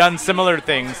that have done similar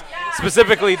things.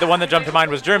 Specifically, the one that jumped to mind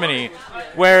was Germany,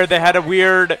 where they had a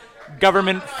weird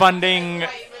government funding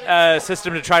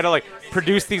system to try to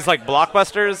produce these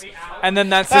blockbusters, and then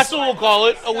that's what we'll call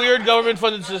it, a weird government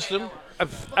funded system.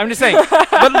 I'm just saying,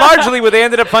 but largely what they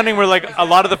ended up funding were a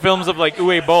lot of the films of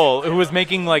Uwe Boll, who was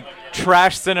making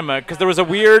trash cinema, because there was a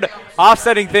weird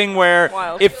offsetting thing where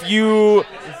if you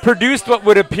produced what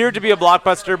would appear to be a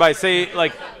blockbuster by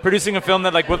producing a film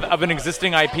that of an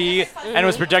existing IP and it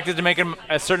was projected to make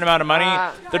a certain amount of money,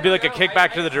 there'd be a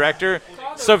kickback to the director.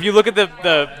 So if you look at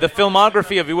the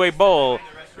filmography of Uwe Boll,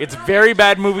 it's very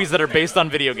bad movies that are based on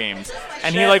video games.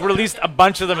 And he released a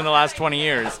bunch of them in the last 20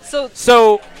 years.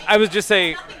 So I was just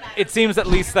saying, it seems at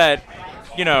least that,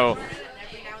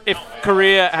 if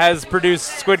Korea has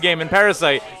produced Squid Game and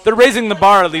Parasite, they're raising the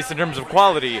bar at least in terms of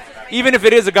quality, even if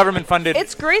it is a government-funded.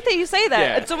 It's great that you say that.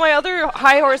 Yeah. So my other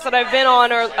high horse that I've been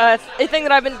on, or a thing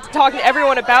that I've been talking to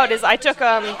everyone about, is I took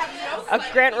a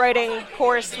grant writing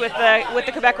course with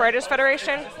the Quebec Writers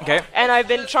Federation. Okay. And I've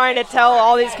been trying to tell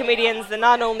all these comedians that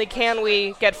not only can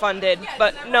we get funded,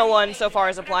 but no one so far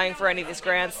is applying for any of these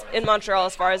grants in Montreal,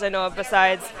 as far as I know of,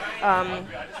 besides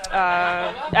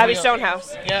Abby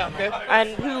Stonehouse. Yeah. Okay. And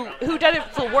who did it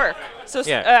for work. So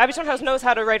Yeah. Abby sometimes knows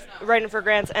how to write in for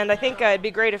grants, and I think it'd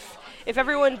be great if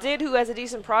everyone did who has a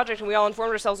decent project and we all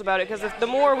informed ourselves about it, because the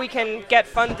more we can get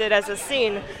funded as a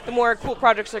scene, the more cool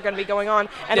projects are going to be going on.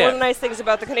 And one of the nice things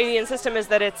about the Canadian system is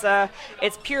that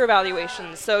it's peer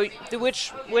evaluations. So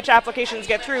which applications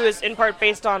get through is in part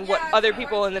based on what other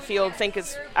people in the field think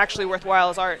is actually worthwhile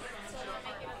as art.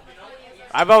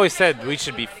 I've always said we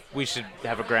should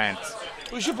have a grant.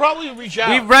 We should probably reach out.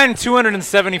 We've ran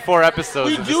 274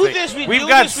 episodes. We do this. We've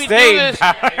got staying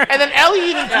power. And then Elie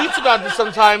even tweets about this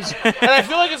sometimes, and I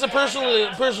feel like it's a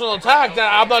personal attack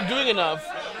that I'm not doing enough.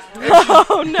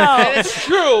 Oh no! And it's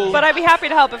true. But I'd be happy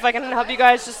to help if I can help you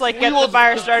guys just like get the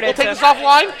fire started. We'll take this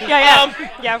offline.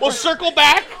 Yeah. We'll circle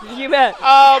back. You bet.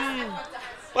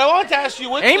 But I wanted to ask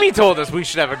you. Amy told us we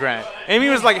should have a grant. Amy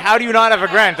was like, "How do you not have a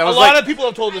grant?" I was a lot of people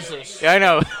have told us this. Yeah, I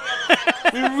know.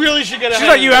 We really should get ahead. She's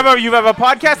like, you have a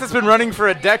podcast that's been running for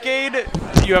a decade.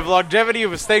 You have longevity. You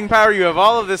have staying power. You have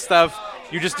all of this stuff.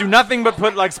 You just do nothing but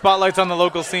put like spotlights on the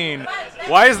local scene.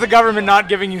 Why is the government not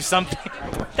giving you something?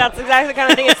 That's exactly the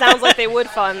kind of thing it sounds like they would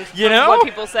fund. You know what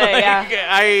people say.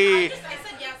 Yeah.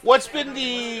 What's been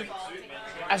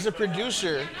as a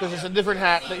producer, because it's a different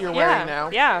hat that you're wearing now.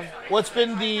 Yeah. What's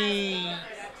been the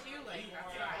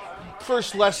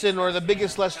first lesson or the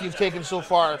biggest lesson you've taken so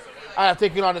far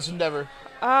taking on this endeavor?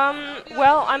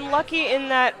 Well, I'm lucky in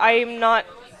that I'm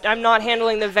not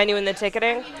handling the venue and the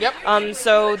ticketing. Yep.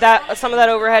 So that some of that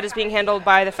overhead is being handled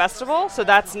by the festival, so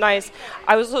that's nice.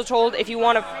 I was also told if you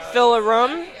want to fill a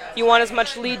room, you want as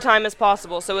much lead time as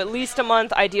possible. So at least a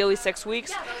month, ideally 6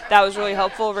 weeks. That was really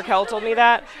helpful. Raquel told me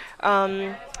that.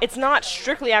 It's not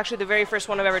strictly actually the very first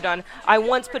one I've ever done. I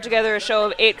once put together a show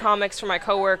of 8 comics for my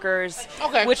coworkers,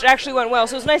 which actually went well.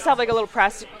 So it was nice to have like a little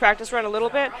practice run a little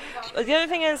bit. But the other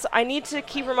thing is I need to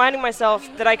keep reminding myself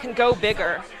that I can go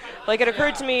bigger. Like, it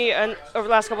occurred to me over the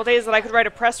last couple of days that I could write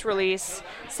a press release,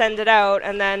 send it out,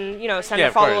 and then, send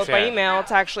a follow-up by email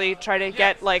to actually try to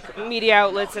get, like, media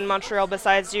outlets in Montreal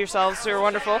besides yourselves, who are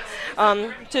wonderful,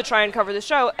 to try and cover the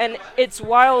show. And it's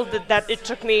wild that it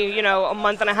took me, a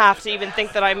month and a half to even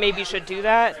think that I maybe should do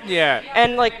that. Yeah.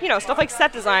 And, like, stuff like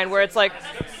set design, where it's like,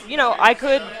 I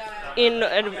could... in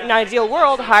an ideal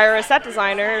world, hire a set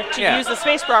designer to use the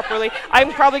space properly.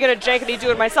 I'm probably going to jankety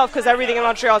do it myself because everything in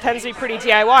Montreal tends to be pretty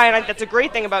DIY, and that's a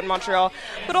great thing about Montreal.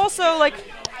 But also, like,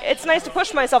 it's nice to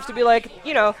push myself to be like,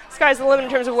 sky's the limit in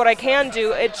terms of what I can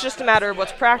do. It's just a matter of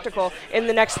what's practical in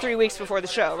the next 3 weeks before the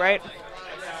show, right?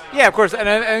 Yeah, of course.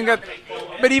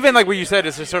 But even like what you said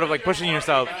is just sort of like pushing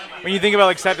yourself. When you think about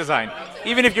like set design,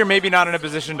 even if you're maybe not in a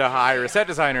position to hire a set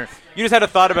designer, you just had a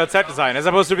thought about set design as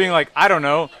opposed to being like, I don't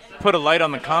know, put a light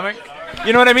on the comic.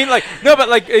 You know what I mean? Like, no, but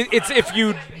like it's if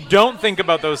you don't think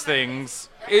about those things,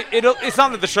 it's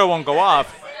not that the show won't go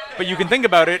off, but you can think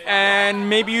about it and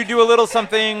maybe you do a little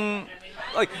something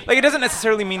like it doesn't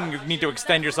necessarily mean you need to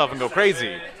extend yourself and go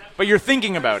crazy, but you're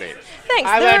thinking about it. Thanks.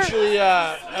 I've actually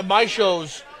at my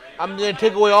shows, I'm going to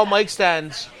take away all mic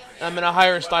stands, and I'm going to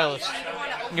hire a stylist.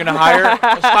 You're going to hire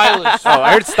a stylist? Oh,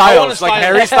 I heard Styles, like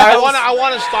Harry Styles? I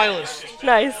want a stylist.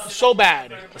 Nice. So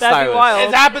bad. That'd be wild.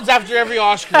 It happens after every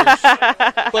Oscars.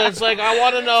 But it's like, I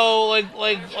want to know,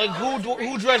 like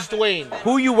who dressed Dwayne?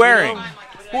 Who are you wearing?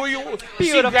 Who are you?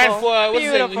 Beautiful. Grant what's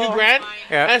his name? Hugh Grant?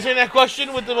 Yeah. Answering that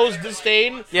question with the most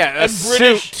disdain. Yeah, and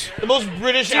British. The most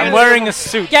British. I'm wearing a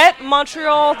suit. Get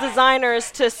Montreal designers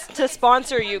to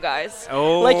sponsor you guys.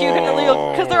 Oh. Like, you can,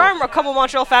 because there are a couple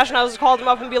Montreal fashion houses call them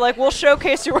up and be like, we'll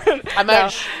showcase your work.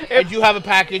 I do have a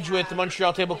package with the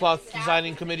Montreal Tablecloth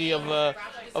Designing Committee of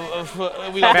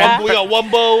we got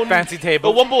One Bone. Fancy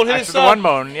table. The One Bone. Actually, the One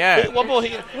Bone, yeah. One Bone.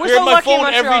 We're You're so in my lucky in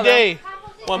phone Montreal, every day.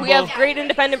 We have great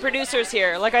independent producers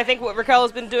here. Like, I think what Raquel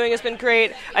has been doing has been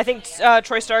great. I think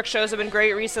Troy Stark's shows have been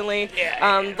great recently.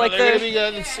 Yeah. Like, there's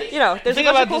the thing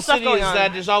a bunch about of cool this stuff city going is on.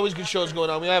 that there's always good shows going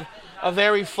on. We have a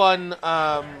very fun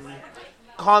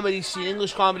comedy scene,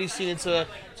 English comedy scene. It's a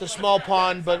small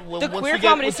pond, but once we get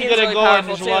comedy it scene is really going,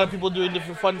 powerful, there's a lot too. of people doing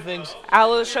different fun things.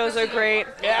 Aloe's shows are great.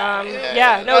 The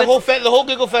whole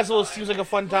Giggle Festival seems like a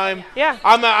fun time. Yeah.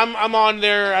 I'm on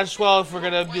there as well. If we're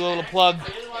gonna do a little plug,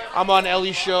 I'm on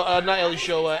Ellie's show, not Ellie's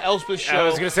show, Elspeth's show. I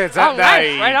was gonna say it's that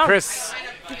nice. Right on. Chris.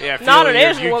 Yeah, Not an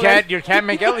Asian woman. You can't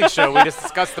make Ellie's show. We just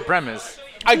discussed the premise.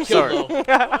 I'd kill her. You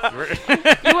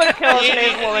would kill an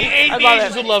Asian woman. I love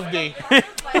Asians it. would love me.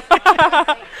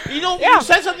 You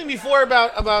said something before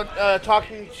about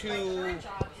talking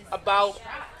about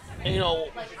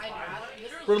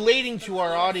relating to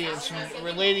our audience and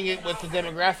relating it with the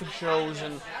demographic shows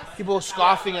and people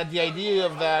scoffing at the idea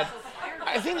of that.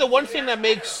 I think the one thing that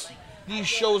makes these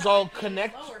shows all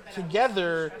connect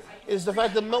together is the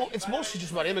fact that it's mostly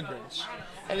just about immigrants.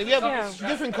 And if you have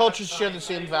different cultures share the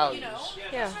same values.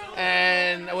 Yeah.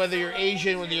 And whether you're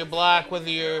Asian, whether you're black, whether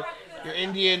you're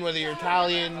Indian, whether you're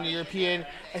Italian, European,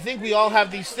 I think we all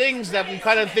have these things that we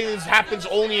kind of think this happens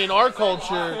only in our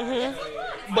culture.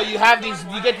 Mm-hmm. But you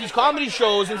get these comedy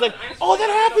shows, and it's like, oh, that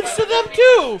happens to them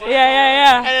too.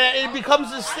 Yeah. And it becomes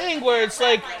this thing where it's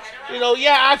like,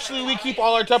 actually we keep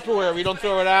all our Tupperware. We don't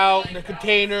throw it out. The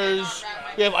containers.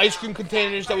 We have ice cream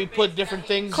containers that we put different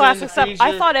things Classic in the stuff. freezer.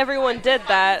 I thought everyone did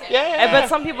that. Yeah. But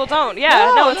some people don't.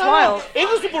 Yeah, no, it's wild.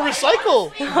 English people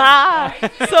recycle.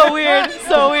 So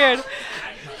weird.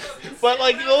 But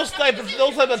like those type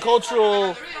of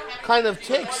cultural kind of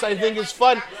ticks, I think is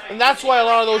fun, and that's why a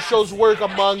lot of those shows work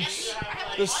amongst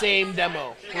the same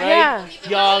demo, right? Yeah.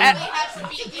 Young,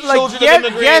 children of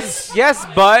immigrants. Yes,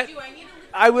 but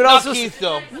I would Not also Keith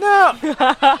though. No.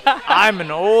 I'm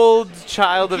an old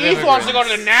child of Keith immigrants. wants to go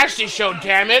to the nasty show.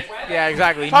 Damn it! Yeah,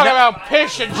 exactly. Talk about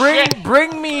piss and shit.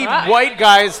 Bring me white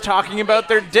guys talking about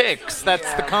their dicks.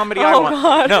 That's the comedy I want.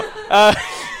 God. No.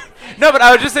 No, but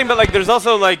I was just saying, but like, there's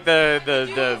also like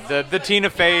the Tina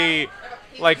Fey,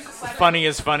 like, funny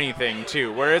is funny thing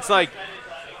too, where it's like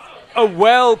a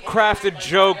well-crafted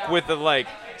joke with a like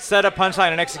setup,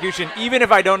 punchline, and execution. Even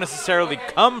if I don't necessarily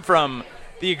come from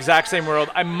the exact same world,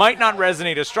 I might not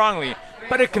resonate as strongly,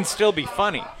 but it can still be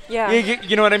funny. Yeah.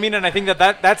 You know what I mean? And I think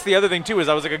that's the other thing too, is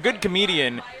I was like, a good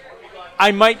comedian,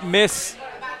 I might miss,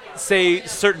 say,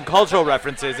 certain cultural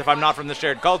references if I'm not from the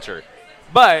shared culture,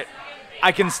 but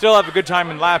I can still have a good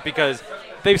time and laugh because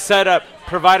they've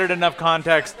provided enough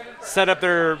context, set up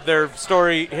their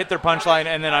story, hit their punchline,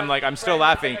 and then I'm still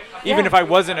laughing, even if I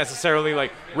wasn't necessarily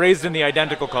like raised in the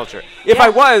identical culture. If I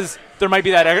was, there might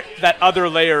be that other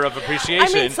layer of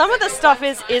appreciation. I mean, some of the stuff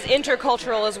is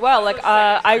intercultural as well. Like,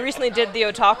 I recently did the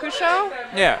Otaku show.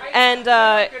 Yeah.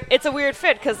 And it's a weird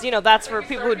fit because, that's for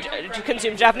people who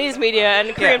consume Japanese media,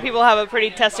 and Korean people have a pretty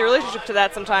testy relationship to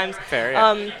that sometimes. Fair,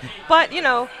 yeah. But,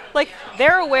 like,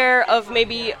 they're aware of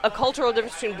maybe a cultural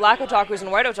difference between black otakus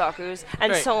and white otakus,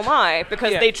 and so am I,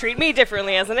 because they treat me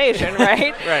differently as an Asian,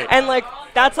 right? Right. And, like,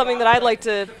 that's something that I'd like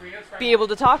to be able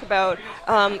to talk about.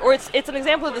 Or it's an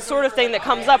example of the sort of thing that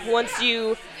comes up once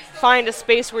you find a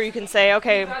space where you can say,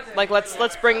 okay, like,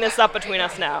 let's bring this up between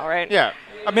us now, right? Yeah.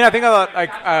 I mean, I think a lot,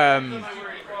 like,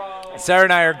 Sarah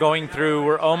and I are going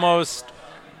through,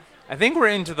 I think we're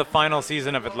into the final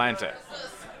season of Atlanta,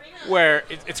 where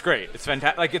it's great. It's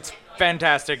fantastic. Like, it's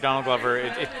fantastic. Donald Glover,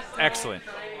 it's excellent.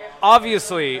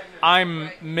 Obviously,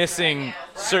 I'm missing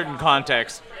certain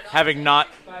context, having not,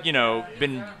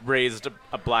 been raised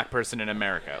a black person in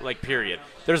America, like, period.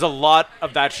 There's a lot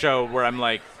of that show where I'm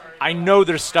like, I know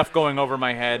there's stuff going over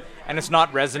my head, and it's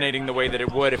not resonating the way that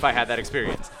it would if I had that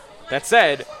experience. That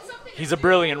said, he's a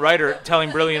brilliant writer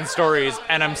telling brilliant stories,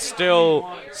 and I'm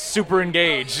still super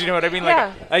engaged. You know what I mean?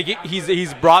 Like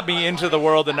he's brought me into the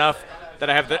world enough that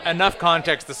I have enough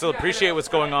context to still appreciate what's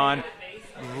going on,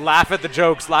 laugh at the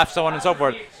jokes, laugh so on and so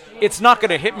forth. It's not going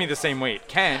to hit me the same way it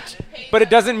can't, but it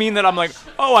doesn't mean that I'm like,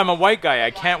 oh, I'm a white guy, I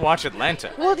can't watch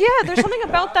Atlanta. Well, yeah, there's something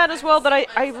about that as well that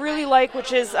I really like,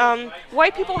 which is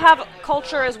white people have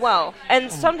culture as well.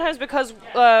 And sometimes because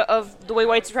of the way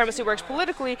white supremacy works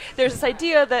politically, there's this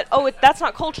idea that, that's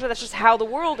not culture, that's just how the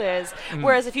world is.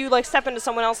 Whereas if you like step into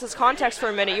someone else's context for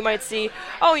a minute, you might see,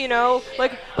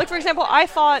 like for example, I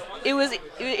thought it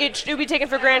would be taken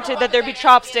for granted that there'd be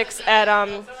chopsticks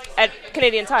at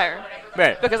Canadian Tire.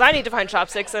 Right. Because I need to find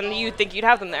chopsticks, and you think you'd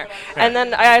have them there. Right. And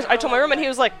then I told my roommate, he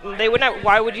was like, they wouldn't have,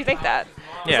 why would you think that?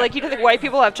 He's like, you don't think white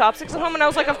people have chopsticks at home? And I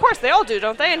was like, of course, they all do,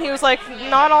 don't they? And he was like,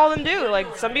 not all of them do.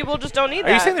 Like, some people just don't need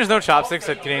that. Are you saying there's no chopsticks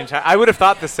at Canadian Tire? I would have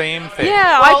thought the same thing.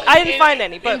 Yeah, well, I didn't find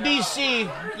any. But in B.C.,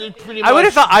 pretty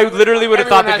much I literally would have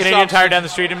thought the Canadian chopsticks. Tire down the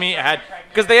street of me had,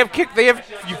 because they have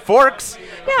forks.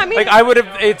 Yeah, I mean, like, I would have,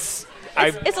 it's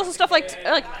also stuff like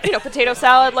potato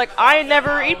salad. Like, I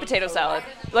never eat potato salad.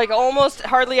 Like, almost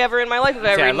hardly ever in my life have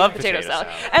I ever eaten potato salad.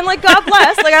 And, like, God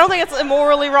bless. Like, I don't think it's a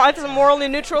morally wrong. It's a morally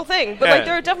neutral thing. But, like,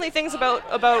 there are definitely things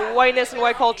about whiteness and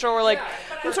white culture, or, like,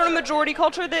 some sort of majority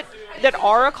culture that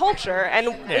are a culture.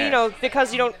 And,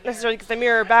 because you don't necessarily get the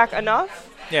mirror back enough.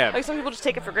 Yeah. Like, some people just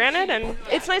take it for granted. And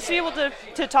it's nice to be able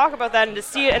to talk about that and to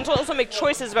see it, and to also make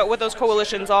choices about what those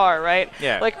coalitions are, right?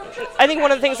 Yeah. Like, I think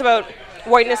one of the things about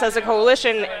whiteness as a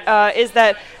coalition is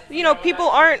that people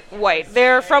aren't white.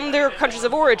 They're from their countries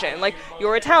of origin. Like,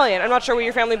 you're Italian. I'm not sure what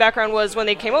your family background was when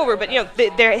they came over, but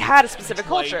they had a specific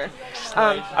culture.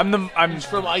 I'm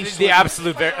from Iceland. The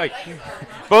absolute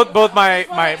both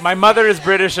my mother is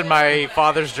British and my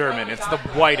father's German. It's the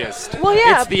whitest. Well,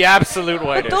 yeah, it's the absolute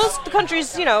whitest. But those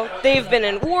countries, they've been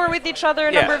in war with each other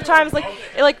a number of times.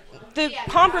 Like the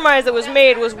compromise that was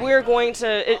made was we're going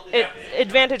to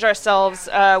advantage ourselves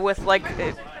with like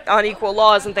unequal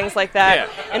laws and things like that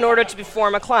in order to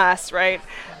form a class, right?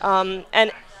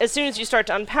 And as soon as you start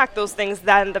to unpack those things,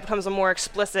 then that becomes a more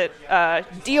explicit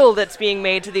deal that's being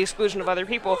made to the exclusion of other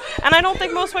people. And I don't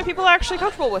think most white people are actually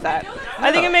comfortable with that.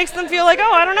 I think it makes them feel like,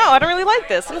 oh, I don't know, I don't really like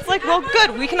this. And it's like, well,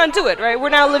 good, we can undo it, right? We're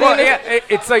now living in this.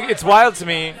 It's like, it's wild to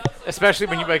me, especially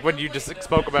when you just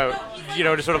spoke about,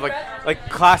 just sort of like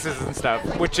classes and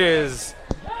stuff, which is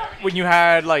when you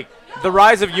had like the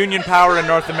rise of union power in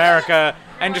North America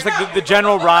and just like the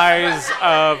general rise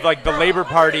of like the Labour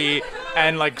Party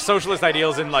and like socialist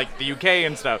ideals in like the UK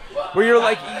and stuff, where you're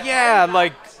like, yeah,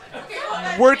 like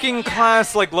working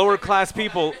class, like lower class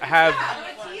people have,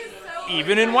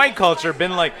 even in white culture,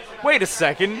 been like, wait a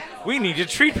second, we need to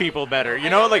treat people better,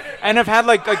 like, and have had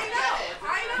like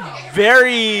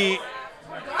very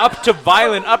up to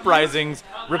violent uprisings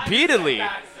repeatedly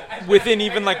within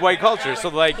even like white culture. So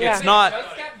like it's not.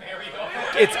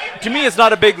 To me, it's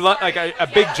not a big a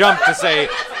big jump to say,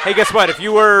 hey, guess what? If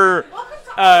you were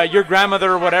your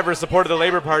grandmother or whatever supported the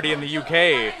Labour Party in the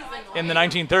UK in the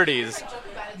 1930s,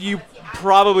 you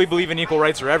probably believe in equal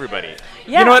rights for everybody.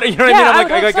 Yeah. You know what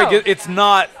I mean? So. It's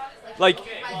not like,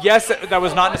 yes, that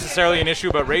was not necessarily an issue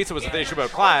about race. It was an issue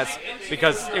about class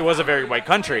because it was a very white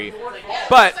country.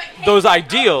 But those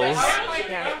ideals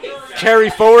carry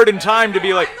forward in time to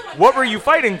be like, what were you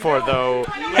fighting for, though?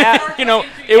 Yeah.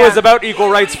 It was about equal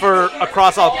rights for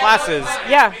across all classes.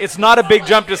 Yeah. It's not a big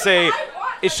jump to say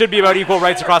it should be about equal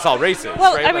rights across all races.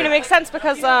 Well, right? I mean, it makes sense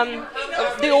because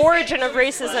the origin of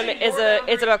racism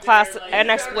is about class and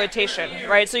exploitation,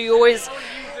 right? So you always...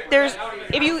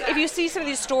 if you see some of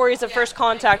these stories of first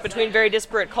contact between very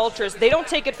disparate cultures, they don't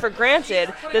take it for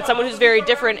granted that someone who's very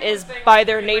different is by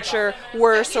their nature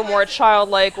worse or more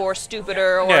childlike or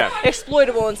stupider or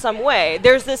exploitable in some way.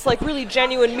 There's this like really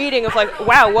genuine meeting of like,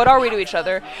 wow, what are we to each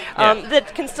other?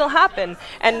 That can still happen.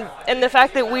 And the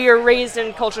fact that we are raised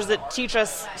in cultures that teach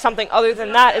us something other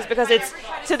than that is because it's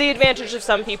to the advantage of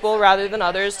some people rather than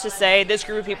others to say this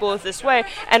group of people is this way.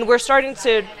 And we're starting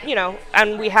to,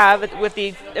 and we have with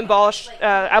the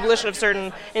abolition of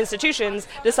certain institutions,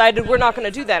 decided we're not going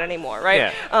to do that anymore,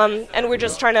 right? Yeah. And we're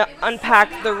just trying to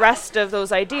unpack the rest of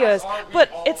those ideas.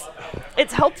 But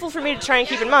it's helpful for me to try and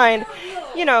keep in mind,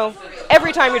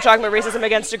 every time you're talking about racism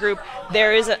against a group,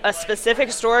 there is a specific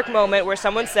historic moment where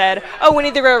someone said, oh, we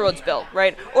need the railroads built,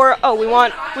 right? Or, oh, we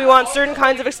want certain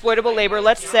kinds of exploitable labor.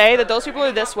 Let's say that those people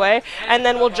are this way, and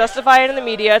then we'll justify it in the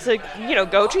media to,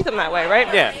 go treat them that way,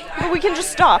 right? Yeah. But we can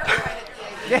just stop.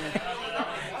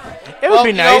 It would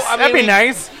be nice. That'd be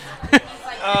nice.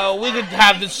 We could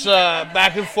have this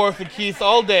back and forth with Keith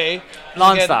all day.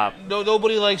 Non-stop.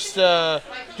 Nobody likes to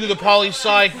do the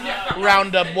poli-sci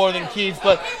roundup more than Keith.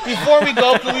 But before we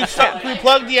go, can we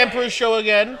plug the Emperor's Show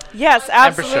again? Yes,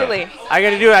 absolutely. I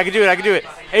can do it.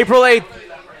 April 8th,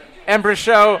 Emperor's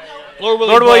Show,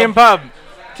 Lord William Pub.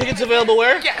 Tickets available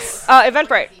where? Yes.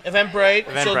 Eventbrite. Eventbrite.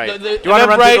 So do you want to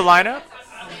run through the lineup?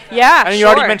 Yeah, and you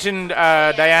already mentioned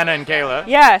Diana and Kayla.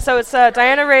 Yeah, so it's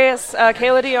Diana Reyes,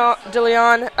 Kayla De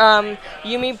Leon,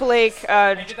 Yumi Blake,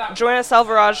 Joanna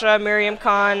Salvaraja, Miriam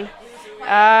Khan,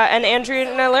 and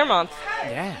Andrea Lermont.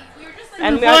 Yeah.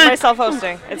 And myself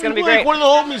hosting. It's going to be great. One of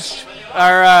the homies.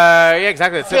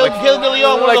 Exactly. Kayla De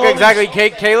Leon, exactly.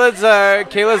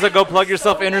 Kayla's a Go Plug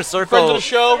Yourself Inner Circle friend of the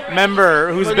show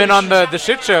member who's been on the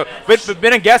shit show, but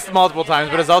been a guest multiple times,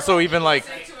 but has also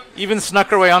even snuck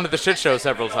her way onto the shit show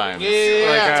several times.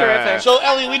 Yeah. Terrific. So,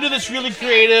 Elie, we do this really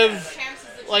creative,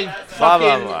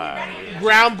 fucking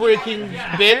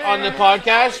groundbreaking bit on the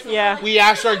podcast. Yeah. We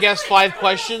ask our guests 5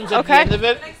 questions at the end of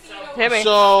it. Hit me.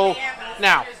 So,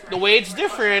 now, the way it's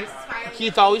different,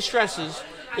 Keith always stresses,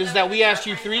 is that we ask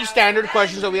you 3 standard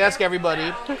questions that we ask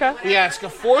everybody. Okay. We ask a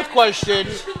 4th question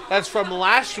that's from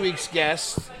last week's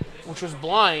guest, which was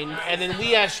blind, and then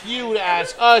we ask you to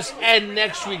ask us and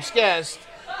next week's guest,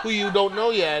 who you don't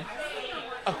know yet,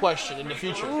 a question in the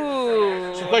future.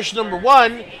 Ooh. So question number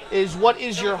 1 is, what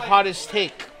is your hottest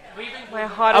take? My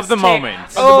hottest of the take. moment.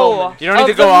 You don't need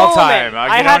to go all time.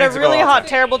 I had a really hot,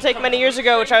 terrible take many years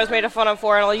ago, which I was made fun of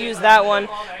for, and I'll use that one,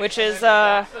 which is,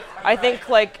 I think,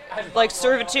 like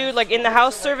servitude, like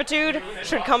in-the-house servitude,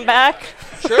 should come back.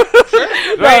 Sure.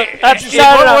 Right.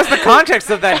 What was the context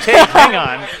of that take? Hang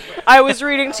on. I was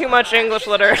reading too much English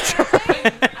literature.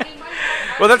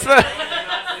 Well, that's the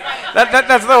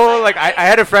whole, I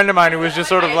had a friend of mine who was just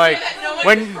sort of like,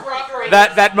 when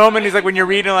that moment, he's like, when you're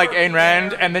reading Ayn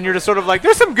Rand, and then you're just sort of like,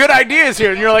 there's some good ideas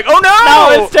here, and you're like, oh no!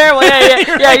 No, it's terrible. Yeah.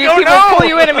 Like, people pull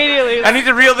you in immediately. I need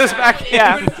to reel this back in.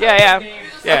 Yeah.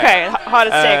 Yeah. Okay,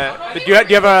 hottest take. But do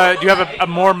you have a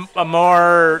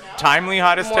more timely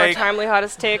hottest take? More timely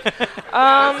hottest take.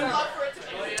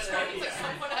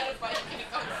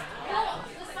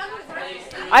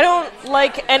 I don't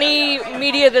like any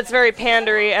media that's very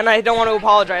pandery, and I don't want to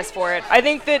apologize for it. I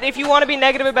think that if you want to be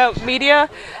negative about media,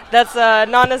 that's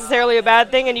not necessarily a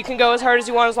bad thing, and you can go as hard as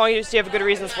you want as long as you have good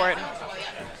reasons for it.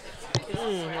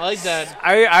 I like that.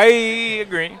 I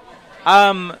agree.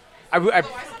 I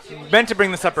meant to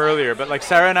bring this up earlier, but like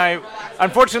Sarah and I,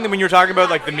 unfortunately, when you're talking about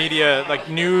like the media, like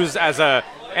news as a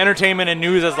entertainment and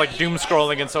news as like doom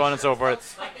scrolling and so on and so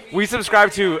forth, we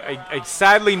subscribe to a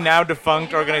sadly now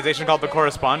defunct organization called The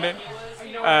Correspondent,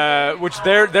 which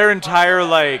their entire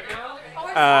like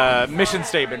mission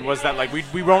statement was that like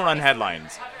we won't run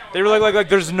headlines. They were like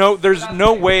there's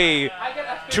no way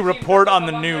to report on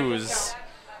the news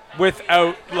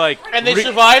without like. And they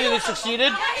survived and they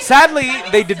succeeded. Sadly,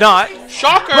 they did not.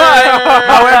 Shocker. But,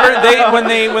 however, when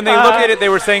they look at it, they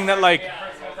were saying that like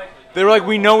they were like,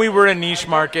 we know we were a niche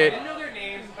market.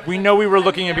 We know we were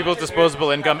looking at people's disposable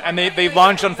income, and they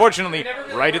launched, unfortunately,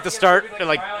 right at the start,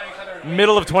 like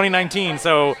middle of 2019.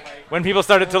 So when people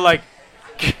started to like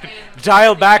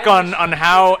dial back on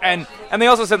how, and they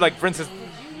also said like, for instance,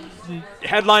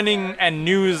 headlining and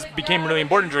news became really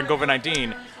important during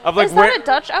COVID-19. Of like, is that a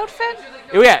Dutch outfit?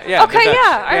 Oh, yeah. Okay,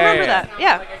 yeah, I remember that.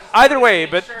 Yeah. Either way,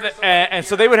 but and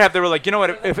so they were like, you know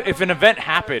what? If an event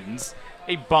happens,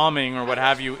 a bombing or what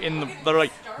have you, they're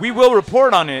like, we will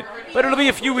report on it, but it'll be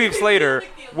a few weeks later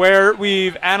where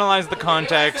we've analyzed the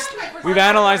context, we've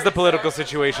analyzed the political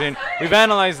situation, we've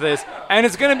analyzed this, and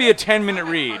it's going to be a 10-minute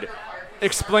read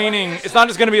explaining. It's not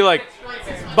just going to be like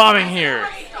bombing here.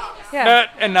 Yeah.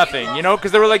 And nothing, you know,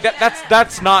 because they were like,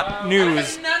 that's not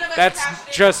news. That's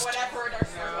just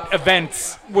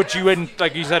events, which you wouldn't,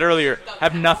 like you said earlier,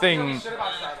 have nothing,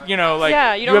 you know,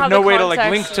 like you have no way to like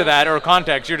context link to that or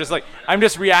context. You're just like, I'm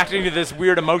just reacting to this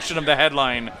weird emotion of the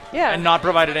headline and not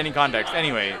provided any context.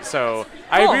 Anyway, so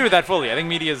I agree with that fully. I think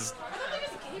media's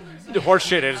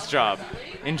horseshit at its job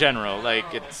in general. Like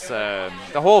it's the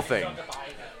whole thing.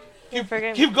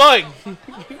 Keep going.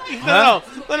 No.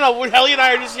 Elie and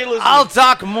I are just here listening. I'll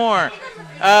talk more.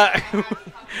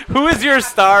 Who is your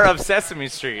star of Sesame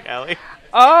Street, Elie?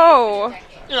 Oh.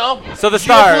 You know. So the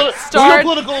star.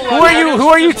 Geopolitical. Who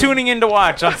are you tuning in to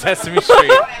watch on Sesame Street?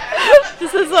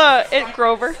 This is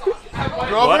Grover.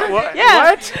 Grover? What?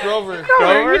 Yeah. What? Grover.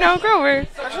 You know Grover.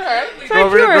 That's all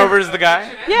right. Grover's the guy?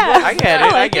 Yeah. I get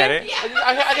it. I get it.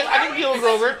 I can deal with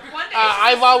Grover.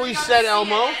 I've always said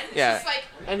Elmo. Yeah.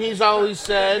 And he's always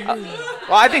said... Well,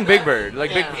 I think Big Bird.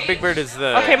 Like, Big Bird is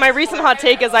the... Okay, my recent hot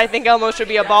take is I think Elmo should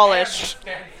be abolished.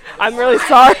 I'm really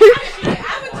sorry.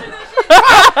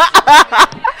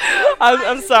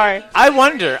 I'm sorry. I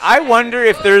wonder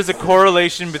if there's a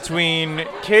correlation between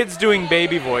kids doing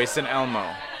baby voice and Elmo.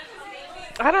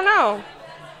 I don't know.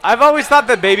 I've always thought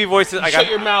that baby voice is... Shut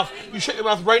your mouth. You shut your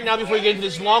mouth right now before you get into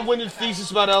this long-winded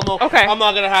thesis about Elmo. Okay. I'm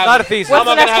not going to have Not it. a thesis. What's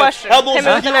the next question? Elmo's a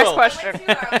hero. The next question.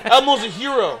 Elmo's a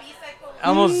hero.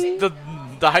 Elmo's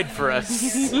died for us.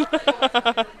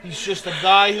 He's just a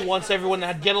guy who wants everyone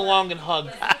to get along and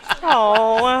hug.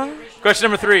 Oh.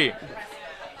 Question number 3.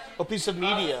 What piece of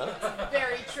media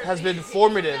has been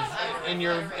formative in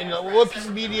what piece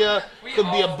of media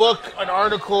could be a book, an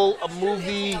article, a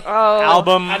movie,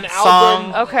 album, an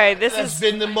song. album? Okay, this has is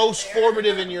been the most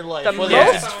formative in your life. the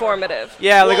most formative.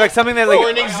 Yeah, like something that like. Or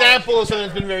an example of something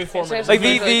that's been very formative. Like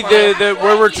the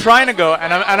where we're trying to go,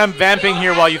 and I'm vamping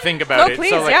here while you think about it. Please,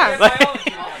 so like,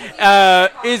 yeah.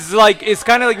 It's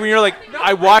kind of like when you're like,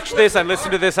 I watched this, I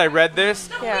listened to this, I read this,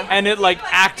 and it like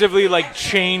actively like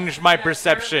changed my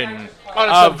perception on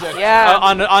a subject.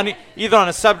 On either on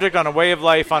a subject, on a way of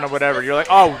life, on a whatever. You're like,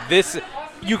 oh, this,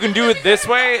 you can do it this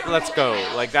way. Let's go.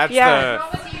 Like that's the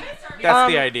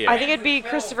idea. I think it'd be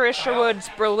Christopher Isherwood's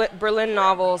Berlin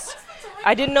novels.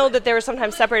 I didn't know that they were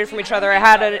sometimes separated from each other. I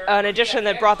had an edition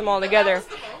that brought them all together,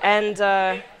 and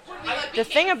the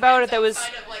thing about it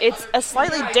it's a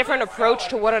slightly different approach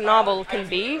to what a novel can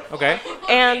be. Okay.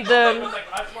 And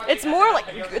it's more like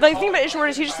the thing about Isherwood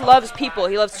is he just loves people.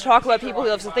 He loves to talk about people. He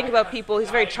loves to think about people.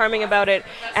 He's very charming about it.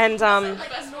 And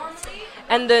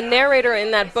the narrator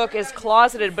in that book is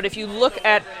closeted, but if you look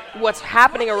at what's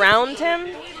happening around him,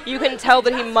 you can tell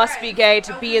that he must be gay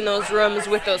to be in those rooms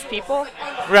with those people.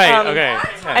 Right, okay.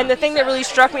 Yeah. And the thing that really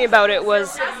struck me about it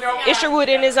was Isherwood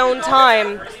in his own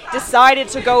time decided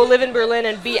to go live in Berlin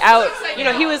and be out. You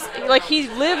know, he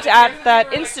lived at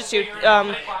that institute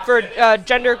for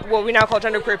what we now call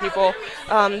genderqueer people,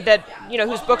 that, you know,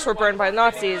 whose books were burned by the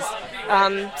Nazis.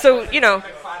 So, you know,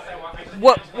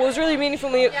 what was really meaningful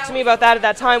to me about that at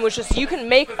that time was just you can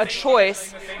make a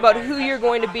choice about who you're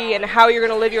going to be and how you're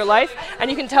going to live your life, and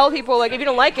you can tell people, like, if you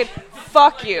don't like it,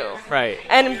 fuck you. Right.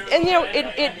 And you know,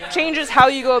 it changes how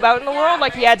you go about in the world.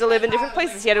 Like, he had to live in different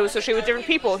places. He had to associate with different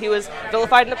people. He was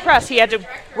vilified in the press. He had to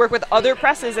work with other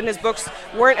presses, and his books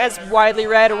weren't as widely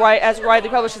read or as widely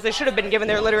published as they should have been given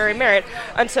their literary merit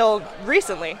until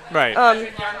recently. Right.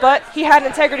 But he had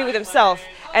integrity with himself,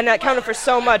 and that counted for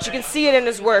so much. You can see it in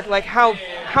his work, like how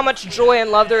much joy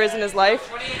and love there is in his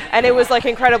life. And it was like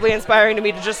incredibly inspiring to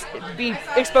me to just be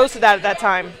exposed to that at that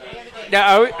time.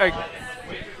 Yeah,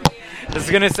 this is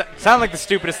gonna sound like the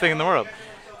stupidest thing in the world,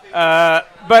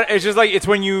 but it's just like it's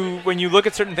when you look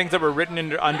at certain things that were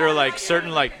written under like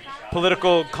certain like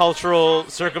political, cultural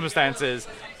circumstances,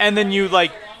 and then you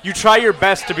try your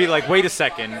best to be like, wait a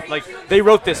second, like they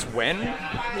wrote this when?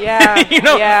 Yeah. You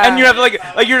know, yeah. and you have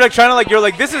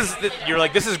this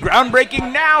is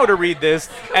groundbreaking now to read this,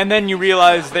 and then you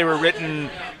realize they were written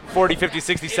 40, 50,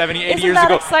 60, 70, 80 Isn't years that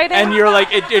ago. exciting? And you're like,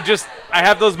 it just, I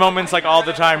have those moments like all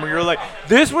the time where you're like,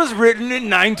 this was written in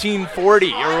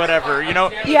 1940 or whatever, you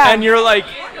know? Yeah. And you're like,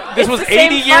 this was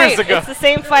 80 years ago. It's the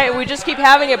same fight. We just keep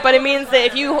having it, but it means that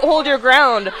if you hold your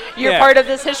ground, you're part of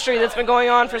this history that's been going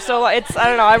on for so long. I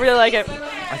don't know, I really like it.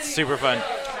 That's super fun.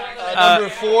 Number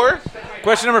 4.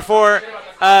 Question number 4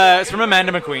 is from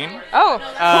Amanda McQueen. Oh,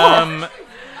 cool.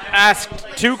 Asked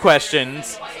 2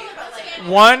 questions.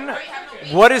 1,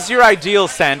 what is your ideal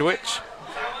sandwich?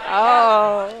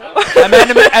 Oh.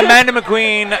 Amanda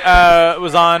McQueen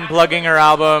was on plugging her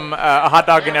album, A Hot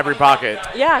Dog in Every Pocket.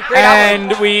 Yeah, great album.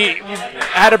 And we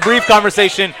had a brief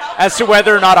conversation as to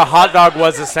whether or not a hot dog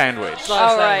was a sandwich.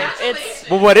 All right. It's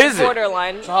Well, what is it?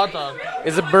 borderline. It's a hot dog.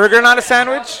 Is a burger not a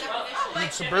sandwich?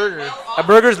 It's a burger. A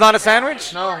burger's not a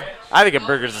sandwich? No. I think a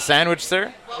burger's a sandwich,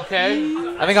 sir. Okay.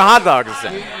 I think a hot dog is a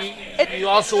sandwich. You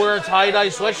also wear a tie-dye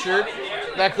sweatshirt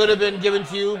that could have been given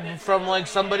to you from like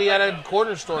somebody at a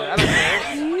corner store. I don't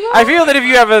care. I feel that if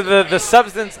you have the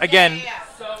substance, again,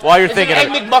 while you're thinking Is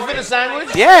of an Egg McMuffin a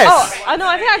sandwich? Yes. Oh, no,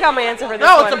 I think I got my answer for this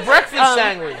No, one. it's a breakfast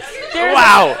sandwich.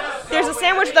 There's a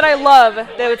sandwich that I love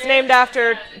that it's named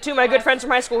after 2 of my good friends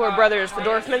from high school who are brothers, the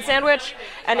Dorfman sandwich.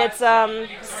 And it's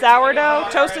sourdough,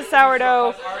 toasted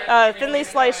sourdough, thinly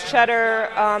sliced cheddar,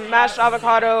 mashed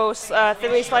avocado,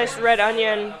 thinly sliced red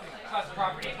onion.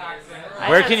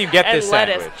 Where can you get and this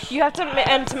lettuce. sandwich? You have to,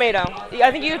 and tomato.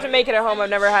 I think you have to make it at home. I've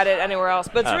never had it anywhere else,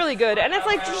 but it's really good. And it's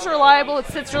like just reliable. It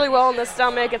sits really well in the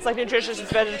stomach. It's like nutritious.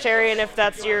 It's vegetarian if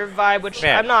that's your vibe, which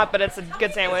I'm not, but it's a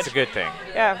good sandwich. It's a good thing.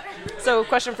 Yeah. So,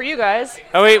 question for you guys.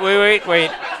 Oh wait.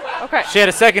 Okay. She had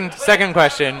a second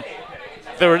question.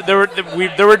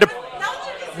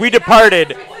 We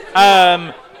departed.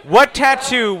 What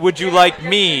tattoo would you like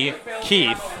me,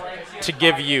 Keith, to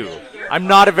give you? I'm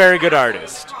not a very good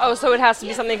artist. Oh, so it has to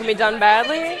be something that can be done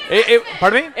badly?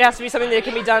 Pardon me? It has to be something that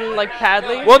can be done, like,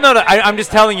 badly? Well, no, I'm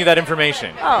just telling you that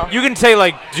information. Oh. You can say,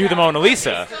 like, do the Mona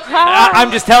Lisa.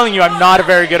 I'm just telling you I'm not a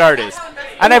very good artist.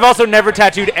 And I've also never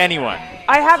tattooed anyone.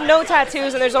 I have no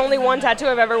tattoos, and there's only one tattoo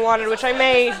I've ever wanted, which I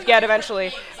may get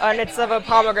eventually, and it's of a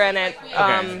pomegranate.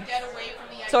 Okay.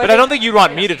 So I don't think you'd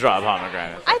want me to draw a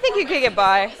pomegranate. I think you could get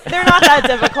by. They're not that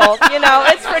difficult, you know.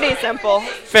 It's pretty simple.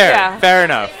 Fair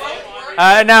enough.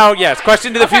 Now, yes,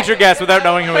 question to the future guest without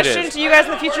knowing who it is. Question to you guys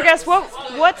in the future guest.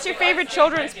 What's your favorite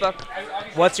children's book?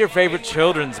 What's your favorite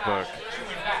children's book?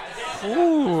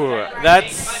 Ooh,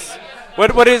 that's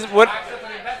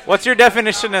what's your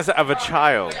definition of a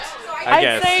child? I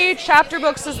guess. I'd say chapter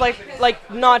books is like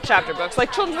not chapter books.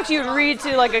 Like children's books you'd read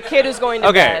to like a kid who's going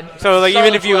to bed. Okay, so like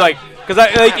even if you like, because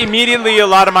I like immediately a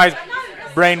lot of my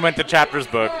brain went to chapters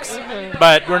books,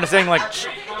 but we're saying like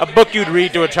a book you'd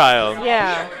read to a child.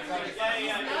 Yeah.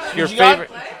 Your favorite?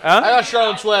 I got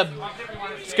Charlotte's Web.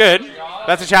 It's good.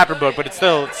 That's a chapter book, but it's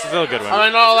still a good one. Am I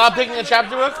not allowed picking a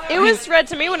chapter book? It was read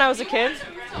to me when I was a kid.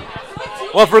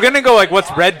 Well, if we're gonna go like what's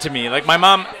read to me, like my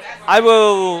mom, I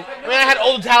I had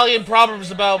old Italian proverbs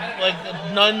about like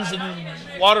nuns and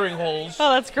watering holes.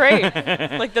 Oh, that's great.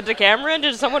 Like the Decameron?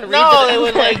 Did someone read No, it? they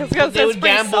would they would pretty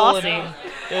gamble saucy. and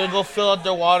they would go fill out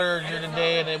their water during the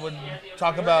day, and they would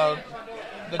talk about.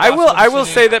 I will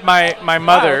say that my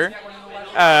mother,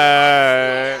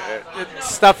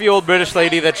 stuffy old British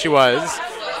lady that she was,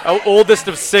 oldest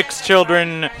of 6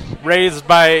 children, raised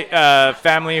by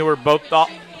family who were both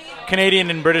Canadian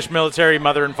and British military,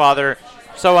 mother and father,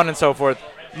 so on and so forth.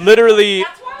 Literally,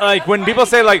 like when people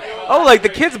say like, oh, like the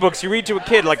kids' books you read to a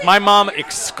kid, like my mom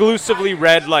exclusively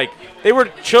read like they were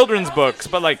children's books,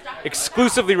 but like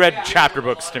exclusively read chapter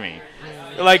books to me.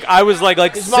 like I was like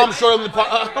his mom showed him the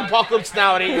Apocalypse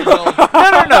Now at 8 years old.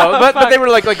 no, but they were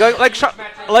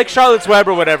like Charlotte's Web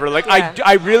or whatever. Like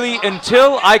I really,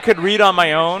 until I could read on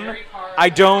my own, I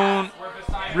don't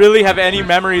really have any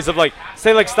memories of like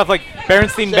say like stuff like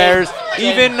Berenstain Bears,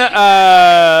 even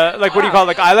like what do you call it?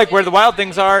 Like I Like Where the Wild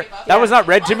Things Are. That was not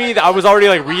read to me. I was already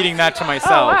like reading that to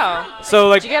myself. Oh wow! So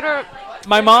like Did you get her?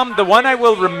 my mom, the one I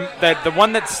will the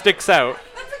one that sticks out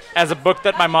as a book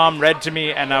that my mom read to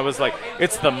me, and I was like,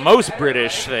 it's the most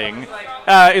British thing,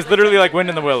 is literally like Wind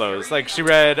in the Willows. Like she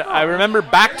read, I remember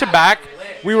back to back,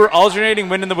 we were alternating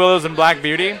Wind in the Willows and Black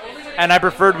Beauty, and I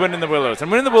preferred Wind in the Willows. And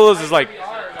Wind in the Willows is like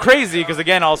crazy because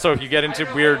again, also if you get into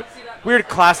weird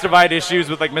class divide issues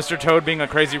with like Mr. Toad being a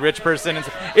crazy rich person, and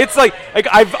it's like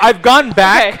I've gone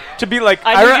back to be like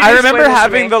I remember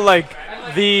having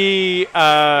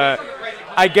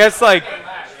I guess like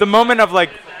the moment of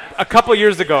like a couple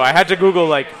years ago I had to Google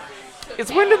like, is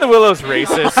Wind in the Willows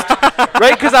racist?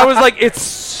 Right? Because I was like, it's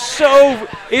so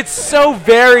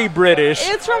very British.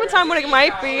 It's from a time when it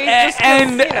might be.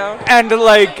 And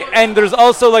there's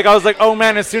also like I was like, oh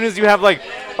man, as soon as you have like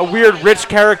a weird rich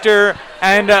character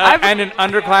and an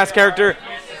underclass character,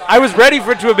 I was ready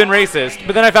for it to have been racist,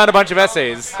 but then I found a bunch of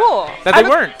essays that they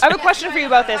weren't. I have a question for you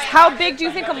about this. How big do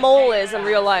you think a mole is in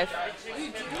real life?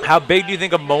 How big do you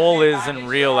think a mole is in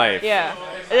real life? Yeah.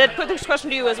 And then put this question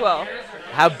to you as well.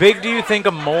 How big do you think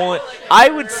a mole is? I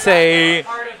would say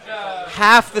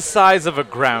half the size of a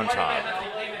groundhog.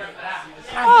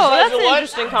 Oh, that's an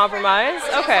interesting compromise.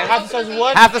 Okay. Half the size of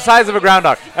what? Half the size of a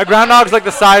groundhog. A groundhog's like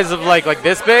the size of like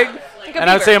this big, and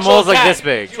I would say a mole's like this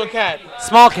big. So a cat.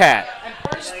 Small cat.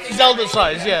 Zelda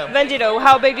size, yeah. Vendito,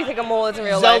 how big do you think a mole is in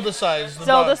real Zelda life? size.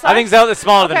 Zelda size? I think Zelda's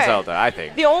smaller than Zelda, I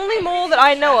think. The only mole that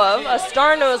I know of, a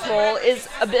star-nosed mole, is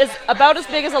about as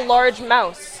big as a large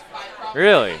mouse.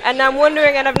 Really? And I'm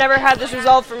wondering, and I've never had this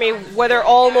resolved for me, whether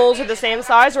all moles are the same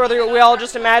size or whether we all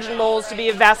just imagine moles to be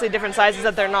of vastly different sizes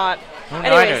that they're not.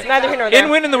 Anyways, neither here nor there. In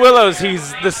Wind in the Willows,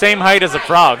 he's the same height as a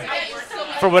frog,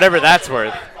 for whatever that's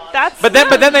worth. But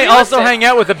then they also hang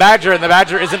out with the badger, and the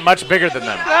badger isn't much bigger than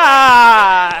them.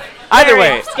 Either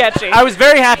way, sketchy. I was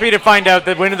very happy to find out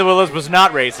that Wind in the Willows was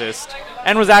not racist,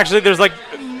 and was actually there's like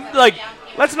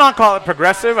let's not call it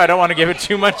progressive. I don't want to give it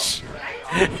too much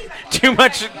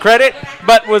credit,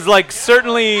 but was like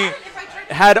certainly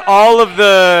had all of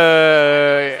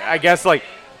the I guess like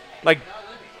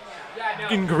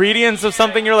ingredients of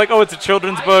something you're like, oh, it's a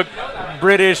children's book,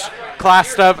 British class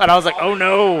stuff, and I was like, oh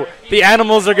no, the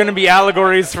animals are going to be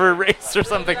allegories for race or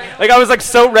something. Like I was like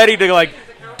so ready to like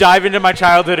dive into my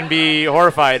childhood and be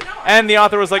horrified, and the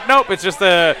author was like, nope, it's just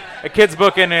a kid's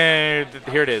book, and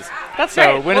here it is. That's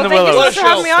so great. Wind in the Thank Willows. you so much for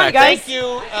having me on, guys. Thank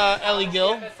you, Elie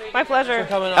Gill. My pleasure.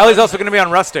 Ellie's also going to be on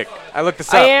Rustic. I looked this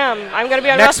up. I am. I'm going to be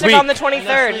on Next Rustic week. on the 23rd.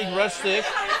 Next week, Rustic.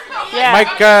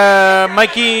 Yeah.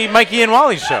 Mikey and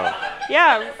Wally's show.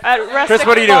 Yeah, at Rustic Chris,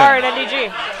 what are you Bar doing? in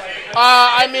NDG.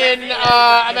 I'm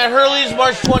at Hurley's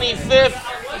March 25th,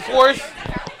 4th.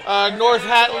 North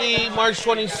Hatley March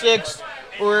 26th.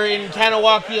 We're in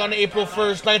Kanawaki on April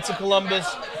 1st, Knights of Columbus.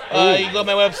 You can go to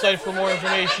my website for more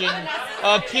information.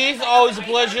 Keith, always a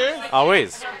pleasure.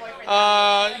 Always. Be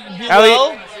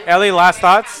well. Elie, last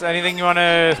thoughts? Anything you want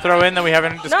to throw in that we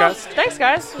haven't discussed? No, thanks,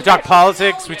 guys. We talked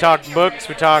politics, we talked books,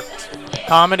 we talked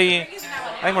comedy. I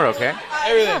think we're okay.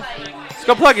 Everything. Let's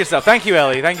go plug yourself. Thank you,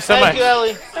 Elie. Thank you so much. Thank you,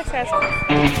 Elie. Thanks, guys.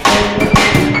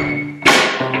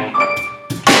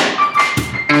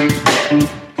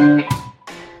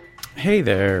 Hey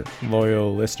there,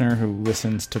 loyal listener who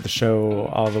listens to the show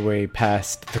all the way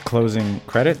past the closing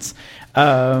credits.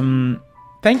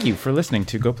 Thank you for listening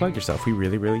to Go Plug Yourself. We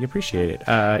really, really appreciate it.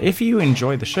 If you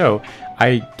enjoy the show,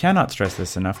 I cannot stress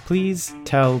this enough. Please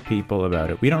tell people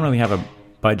about it. We don't really have a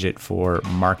budget for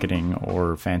marketing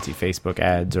or fancy Facebook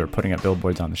ads or putting up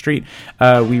billboards on the street.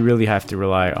 We really have to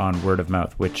rely on word of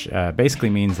mouth, which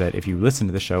basically means that if you listen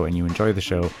to the show and you enjoy the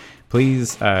show,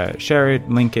 please share it,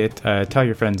 link it, tell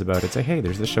your friends about it. Say, hey,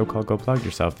 there's this show called Go Plug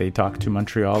Yourself. They talk to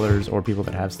Montrealers or people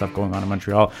that have stuff going on in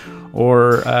Montreal,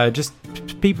 or just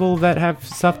people that have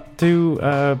stuff to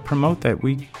promote that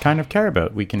we kind of care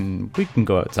about. We can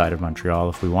go outside of Montreal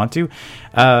if we want to.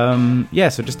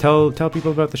 So just tell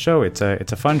people about the show. It's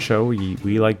a fun show.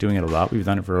 We like doing it a lot. We've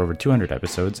done it for over 200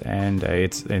 episodes, and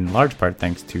it's in large part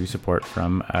thanks to support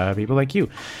from people like you.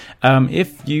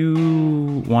 If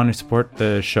you want to support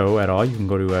the show at all, you can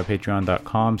go to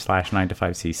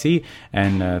patreon.com/9to5cc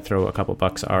and throw a couple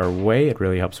bucks our way. It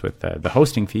really helps with the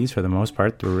hosting fees for the most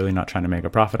part. We're really not trying to make a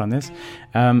profit on this.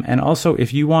 And also,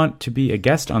 if you want to be a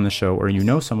guest on the show, or you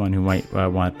know someone who might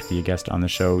want to be a guest on the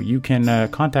show, you can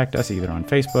contact us either on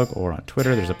Facebook or on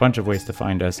Twitter. There's a bunch of ways to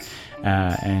find us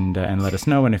and let us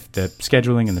know. And if the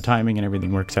scheduling and the timing and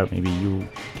everything works out, maybe you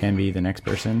can be the next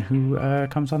person who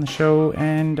comes on the show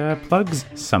and plugs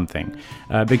something.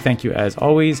 Big thank you, as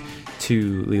always,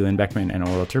 to Leland Beckman and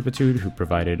Oral Turpitude, who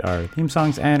provided our theme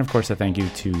songs. And, of course, a thank you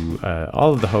to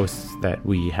all of the hosts that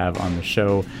we have on the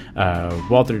show.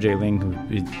 Walter J. Ling,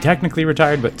 who is technically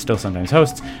retired but still sometimes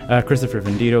hosts. Christopher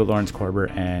Vendito, Lawrence Korber,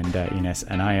 and Ines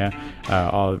Anaya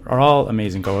are all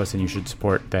amazing co-hosts, and you should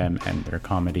support them and their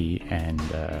comedy and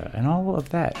all of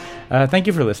that. Thank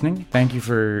you for listening. Thank you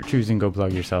for choosing Go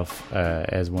Plug Yourself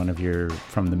as one of your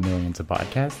from the millions of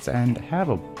podcasts, and have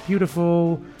a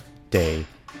beautiful day.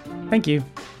 Thank you.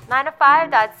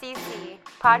 9to5.cc.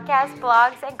 Podcasts,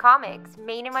 blogs, and comics.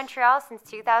 Made in Montreal since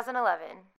 2011.